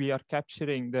which we are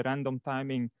capturing the random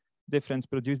timing difference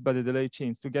produced by the delay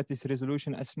chains, to get this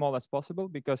resolution as small as possible,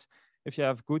 because if you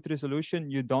have good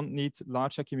resolution, you don't need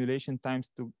large accumulation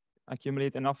times to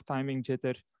accumulate enough timing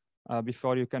jitter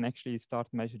before you can actually start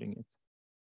measuring it.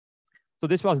 So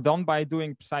this was done by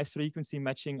doing precise frequency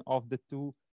matching of the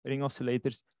 2 ring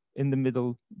oscillators in the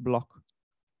middle block.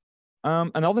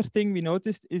 Another thing we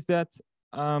noticed is that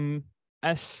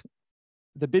as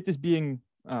the bit is being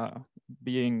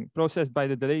processed by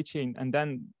the delay chain and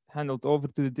then handled over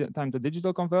to the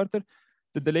time-to-digital converter,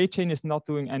 the delay chain is not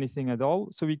doing anything at all.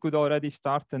 So we could already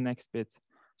start the next bit.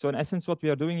 So in essence, what we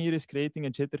are doing here is creating a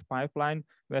jitter pipeline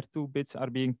where 2 bits are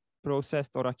being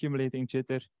processed or accumulating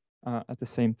jitter at the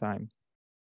same time.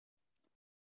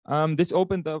 This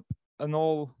opened up an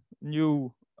all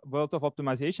new world of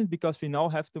optimizations because we now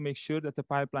have to make sure that the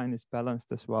pipeline is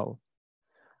balanced as well.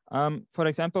 For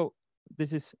example,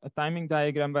 this is a timing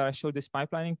diagram where I show this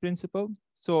pipelining principle.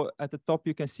 So at the top,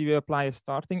 you can see we apply a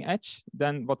starting edge.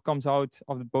 Then what comes out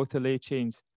of both delay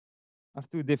chains are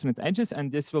 2 different edges,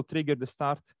 and this will trigger the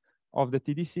start of the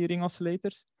TDC ring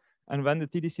oscillators. And when the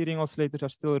TDC ring oscillators are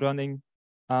still running,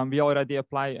 we already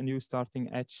apply a new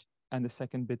starting edge, and the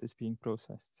second bit is being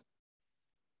processed.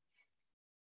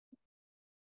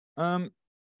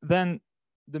 Then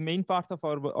the main part of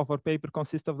our paper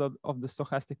consists of the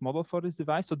stochastic model for this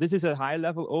device. So this is a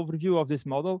high-level overview of this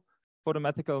model. For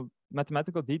the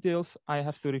mathematical details, I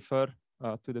have to refer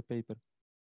to the paper.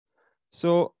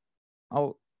 So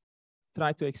I'll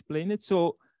try to explain it.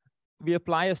 So we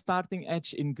apply a starting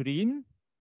edge in green,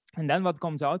 and then what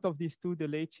comes out of these 2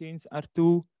 delay chains are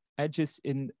 2 edges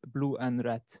in blue and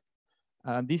red.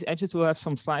 These edges will have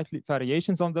some slight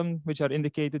variations on them, which are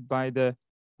indicated by the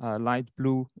light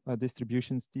blue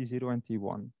distributions T0 and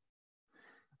T1.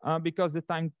 Because the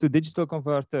time to digital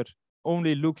converter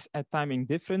only looks at timing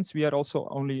difference, we are also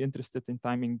only interested in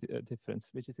timing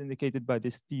difference, which is indicated by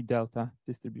this T delta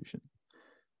distribution.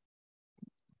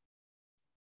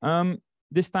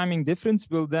 This timing difference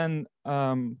will then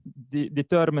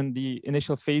determine the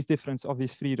initial phase difference of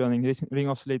these free running ring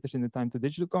oscillators in the time to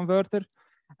digital converter.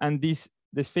 And this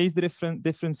phase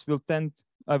difference will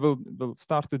will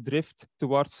start to drift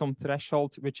towards some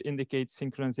threshold, which indicates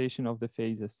synchronization of the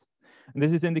phases. And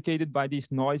this is indicated by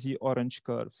these noisy orange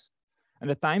curves. And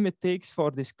the time it takes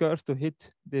for this curve to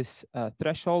hit this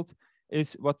threshold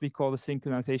is what we call the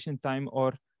synchronization time,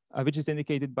 or which is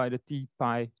indicated by the T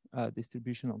pi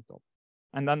distribution on top.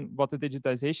 And then what the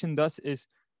digitization does is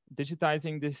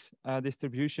digitizing this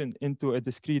distribution into a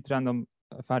discrete random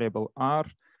variable R.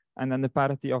 And then the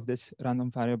parity of this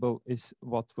random variable is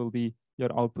what will be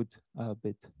your output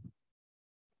bit.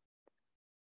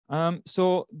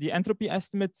 So the entropy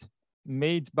estimate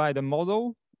made by the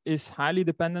model is highly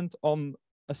dependent on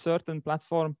a certain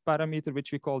platform parameter,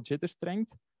 which we call jitter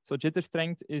strength. So jitter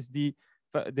strength is the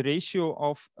ratio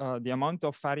of the amount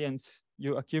of variance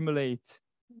you accumulate,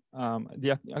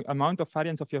 the amount of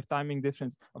variance of your timing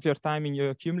difference, of your timing you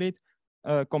accumulate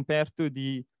compared to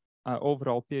the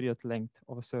overall period length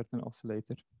of a certain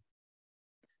oscillator.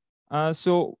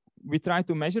 So we try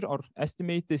to measure or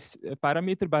estimate this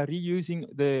parameter by reusing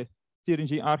the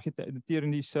TRNG architect, the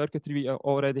TRNG circuitry we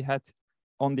already had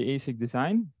on the ASIC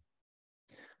design.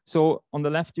 So on the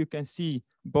left, you can see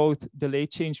both delay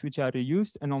chains which are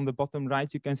reused, and on the bottom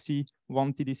right, you can see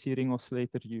 1 TDC ring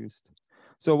oscillator used.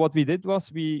 So what we did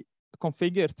was we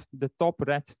configured the top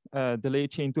red delay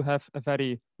chain to have a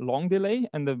very long delay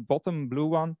and the bottom blue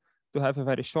one to have a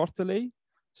very short delay.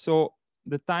 So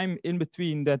the time in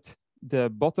between that the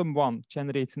bottom one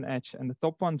generates an edge and the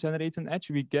top one generates an edge,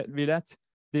 we let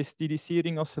this TDC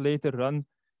ring oscillator run,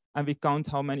 and we count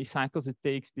how many cycles it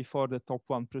takes before the top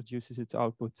one produces its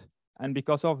output. And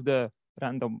because of the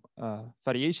random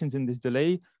variations in this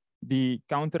delay, the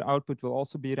counter output will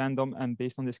also be random, and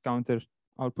based on this counter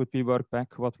output, we work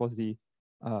back what was the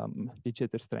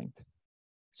jitter strength.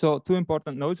 So 2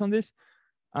 important notes on this.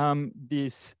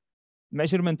 This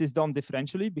measurement is done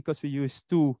differentially because we use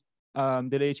 2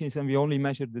 delay chains and we only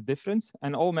measure the difference,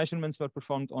 and all measurements were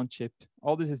performed on chip.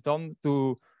 All this is done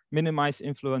to minimize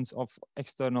influence of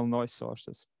external noise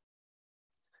sources.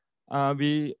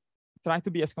 We try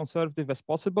to be as conservative as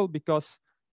possible because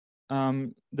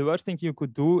the worst thing you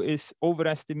could do is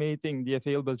overestimating the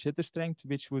available jitter strength,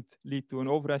 which would lead to an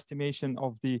overestimation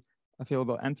of the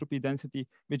available entropy density,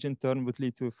 which in turn would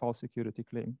lead to a false security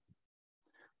claim.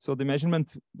 So the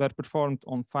measurements were performed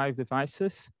on 5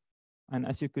 devices. And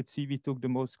as you could see, we took the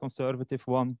most conservative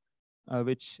one,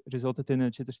 which resulted in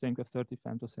a jitter strength of 30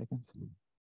 femtoseconds.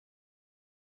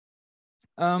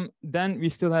 Then we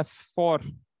still have 4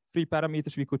 free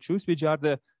parameters we could choose, which are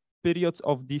the periods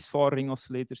of these 4 ring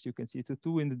oscillators you can see. So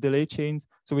 2 in the delay chains,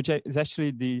 so which is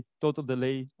actually the total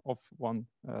delay of 1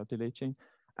 delay chain,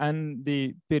 and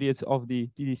the periods of the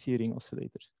TDC ring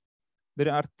oscillators.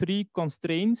 There are 3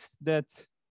 constraints that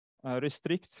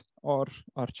restrict our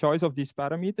choice of these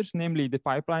parameters, namely the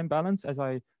pipeline balance. As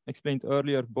I explained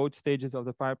earlier, both stages of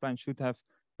the pipeline should have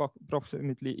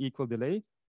approximately equal delay.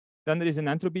 Then there is an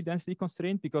entropy density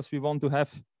constraint because we want to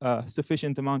have a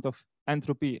sufficient amount of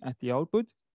entropy at the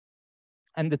output.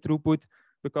 And the throughput,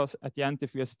 because at the end,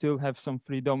 if we still have some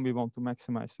freedom, we want to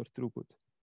maximize for throughput.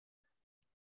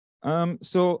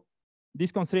 So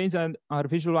these constraints are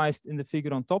visualized in the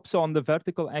figure on top. So on the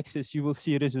vertical axis, you will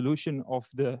see resolution of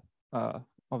the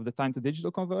time to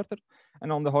digital converter.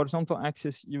 And on the horizontal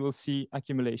axis, you will see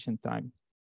accumulation time.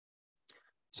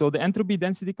 So the entropy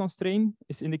density constraint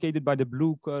is indicated by the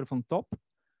blue curve on top,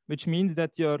 which means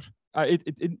that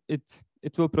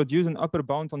it will produce an upper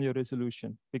bound on your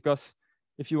resolution, because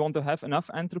if you want to have enough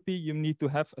entropy, you need to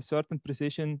have a certain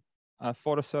precision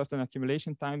for a certain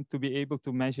accumulation time to be able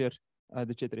to measure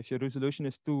the jitter. If your resolution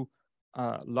is too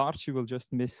large, you will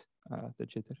just miss the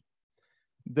jitter.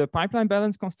 The pipeline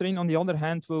balance constraint, on the other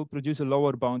hand, will produce a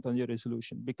lower bound on your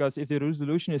resolution, because if the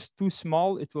resolution is too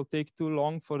small, it will take too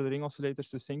long for the ring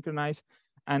oscillators to synchronize,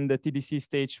 and the TDC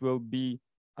stage will be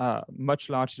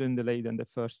much larger in delay than the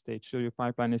first stage, so your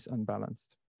pipeline is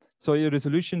unbalanced. So your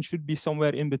resolution should be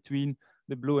somewhere in between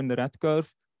the blue and the red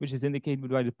curve, which is indicated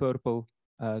by the purple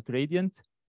gradient.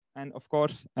 And of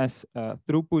course, as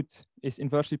throughput is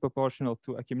inversely proportional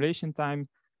to accumulation time,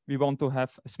 we want to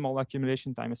have a small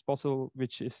accumulation time as possible,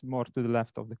 which is more to the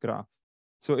left of the graph.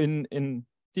 So in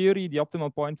theory, the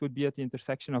optimal point would be at the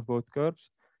intersection of both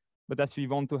curves. But as we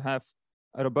want to have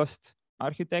a robust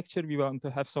architecture, we want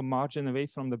to have some margin away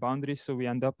from the boundaries, so we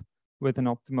end up with an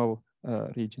optimal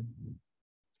region.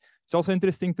 It's also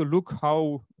interesting to look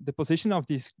how the position of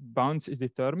these bounds is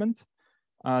determined.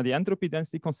 The entropy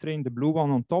density constraint, the blue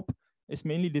one on top, is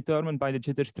mainly determined by the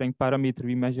jitter strength parameter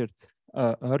we measured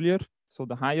earlier. So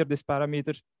the higher this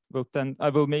parameter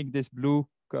will make this blue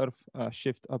curve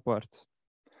shift upwards.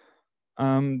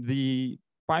 The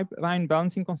pipeline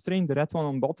balancing constraint, the red one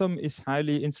on bottom, is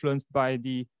highly influenced by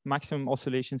the maximum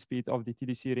oscillation speed of the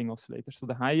TDC ring oscillator. So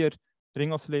the higher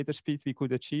ring oscillator speed we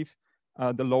could achieve,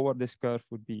 the lower this curve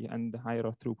would be and the higher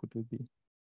our throughput would be.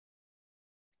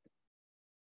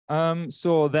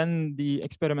 So then the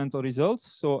experimental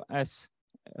results. So as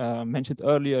mentioned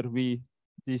earlier,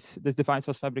 this device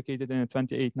was fabricated in a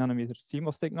 28 nanometer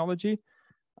CMOS technology.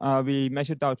 We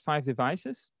measured out 5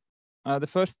 devices. The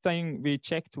first thing we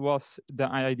checked was the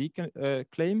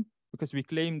IID claim, because we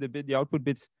claim the output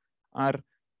bits are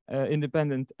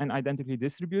independent and identically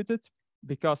distributed,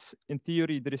 because in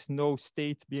theory, there is no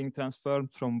state being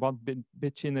transferred from one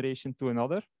bit generation to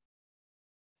another.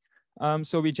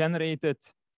 So we generated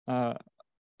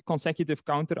consecutive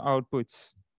counter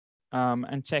outputs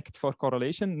and checked for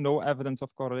correlation. No evidence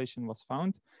of correlation was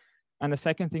found. And the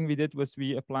second thing we did was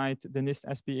we applied the NIST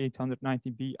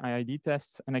SP890B IID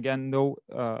tests, and again, no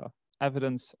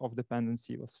evidence of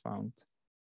dependency was found.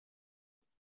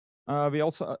 We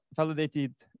also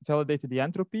validated the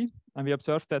entropy, and we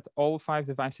observed that all 5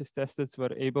 devices tested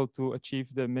were able to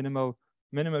achieve the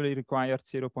minimally required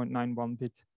 0.91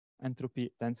 bit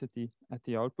entropy density at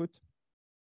the output.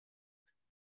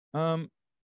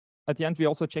 At the end, we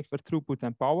also checked for throughput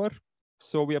and power.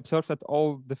 So we observed that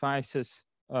all devices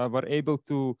were able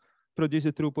to produce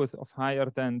a throughput of higher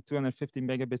than 250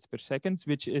 megabits per second,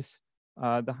 which is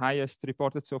the highest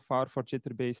reported so far for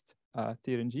jitter-based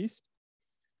TRNGs.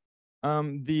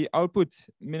 The output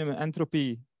minimum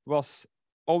entropy was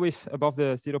always above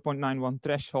the 0.91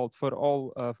 threshold for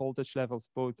all voltage levels,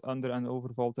 both under and over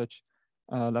voltage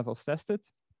levels tested.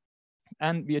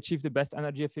 And we achieved the best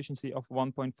energy efficiency of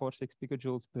 1.46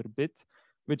 picojoules per bit,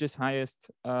 which is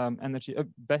highest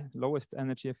lowest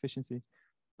energy efficiency,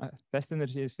 best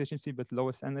energy efficiency, but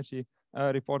lowest energy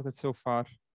reported so far.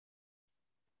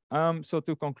 So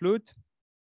to conclude,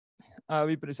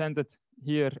 we presented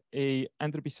here a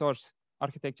entropy source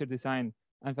architecture design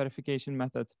and verification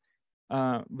method,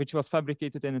 which was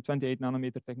fabricated in a 28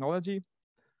 nanometer technology.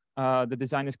 The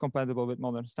design is compatible with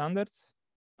modern standards.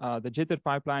 The jitter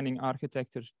pipelining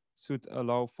architecture should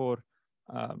allow for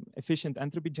efficient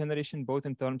entropy generation, both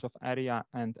in terms of area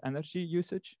and energy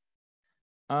usage.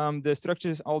 The structure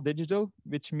is all digital,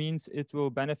 which means it will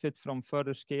benefit from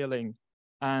further scaling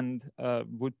and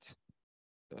would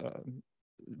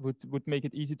make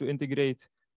it easy to integrate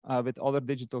with other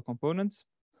digital components.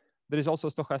 There is also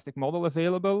a stochastic model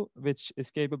available, which is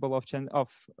capable of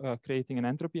creating an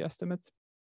entropy estimate.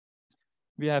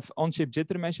 We have on-chip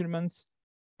jitter measurements,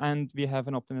 and we have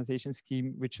an optimization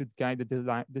scheme which should guide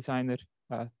the designer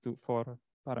for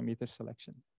parameter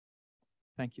selection.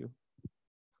 Thank you.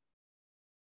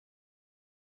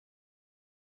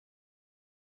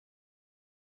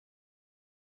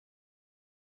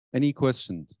 Any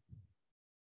question?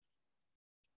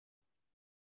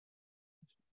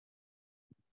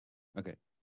 Okay,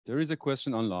 there is a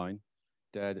question online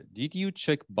that did you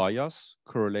check bias,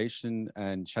 correlation,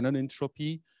 and channel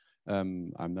entropy?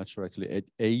 I'm not sure actually, at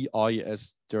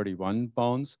AIS31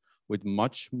 bounds with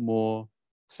much more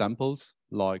samples,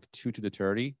 like 2 to the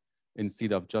 30.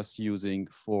 instead of just using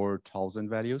 4,000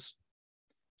 values?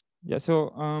 Yeah,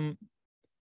 so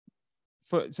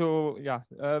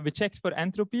we checked for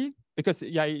entropy because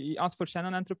he asked for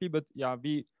Shannon entropy, but yeah,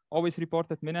 we always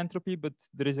reported min entropy, but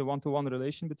there is a one-to-one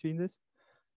relation between this.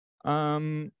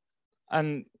 And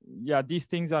yeah, these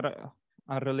things are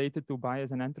related to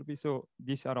bias and entropy, so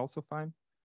these are also fine.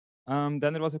 Then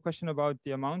there was a question about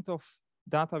the amount of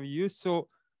data we use. So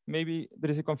maybe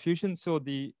there is a confusion. So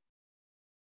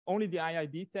only the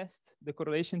IID test, the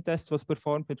correlation test, was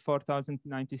performed with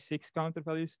 4,096 counter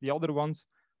values. The other ones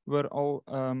were all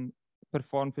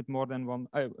performed with more than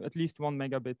at least 1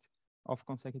 megabit of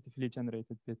consecutively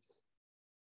generated bits.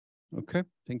 Okay,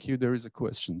 thank you. There is a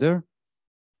question there.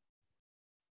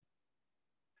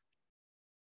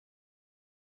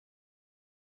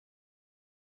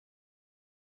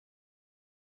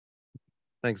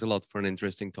 Thanks a lot for an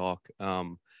interesting talk.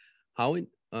 How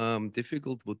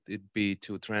difficult would it be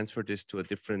to transfer this to a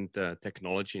different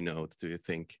technology node, do you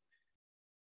think?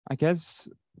 I guess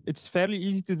it's fairly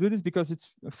easy to do this because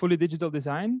it's a fully digital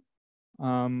design.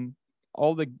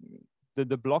 All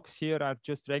the blocks here are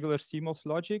just regular CMOS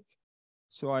logic.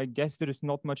 So I guess there is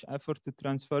not much effort to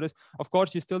transfer this. Of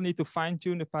course, you still need to fine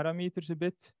tune the parameters a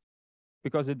bit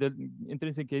because the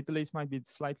intrinsic gate delays might be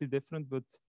slightly different, but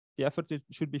the effort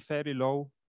should be fairly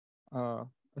low,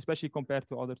 especially compared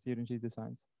to other TRNG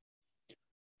designs.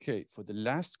 Okay, for the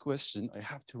last question, I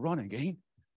have to run again.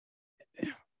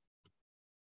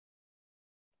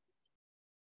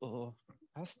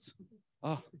 Passt?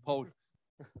 Paul.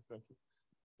 Thank you.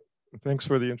 Thanks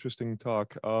for the interesting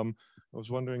talk. I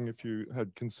was wondering if you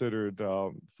had considered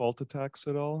fault attacks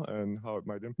at all and how it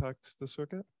might impact the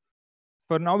circuit?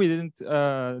 For now, we didn't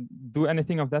do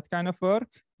anything of that kind of work,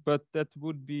 but that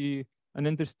would be an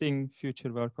interesting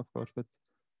future work, of course. But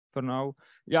for now,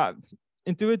 yeah,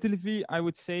 intuitively, I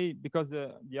would say because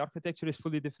the architecture is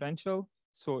fully differential.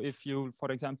 So if you,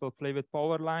 for example, play with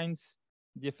power lines,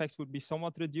 the effects would be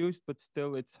somewhat reduced, but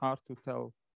still it's hard to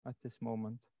tell at this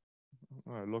moment.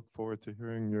 I look forward to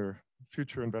hearing your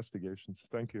future investigations.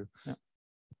 Thank you. Yeah.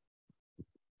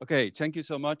 Okay, thank you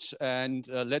so much. And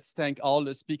let's thank all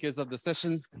the speakers of the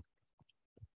session.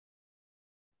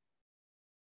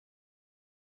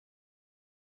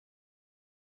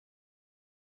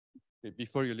 Okay,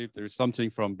 before you leave, there is something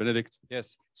from Benedict.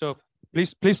 Yes. So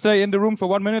please stay in the room for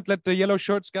 1 minute. Let the yellow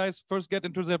shirts guys first get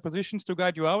into their positions to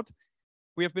guide you out.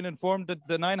 We have been informed that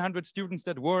the 900 students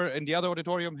that were in the other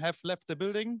auditorium have left the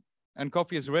building and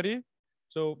coffee is ready.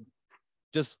 So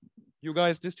just you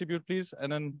guys distribute, please,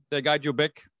 and then they guide you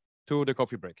back to the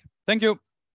coffee break. Thank you.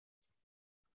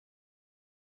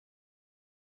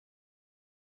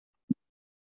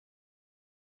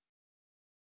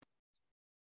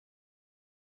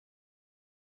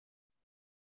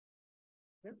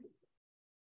 Yep.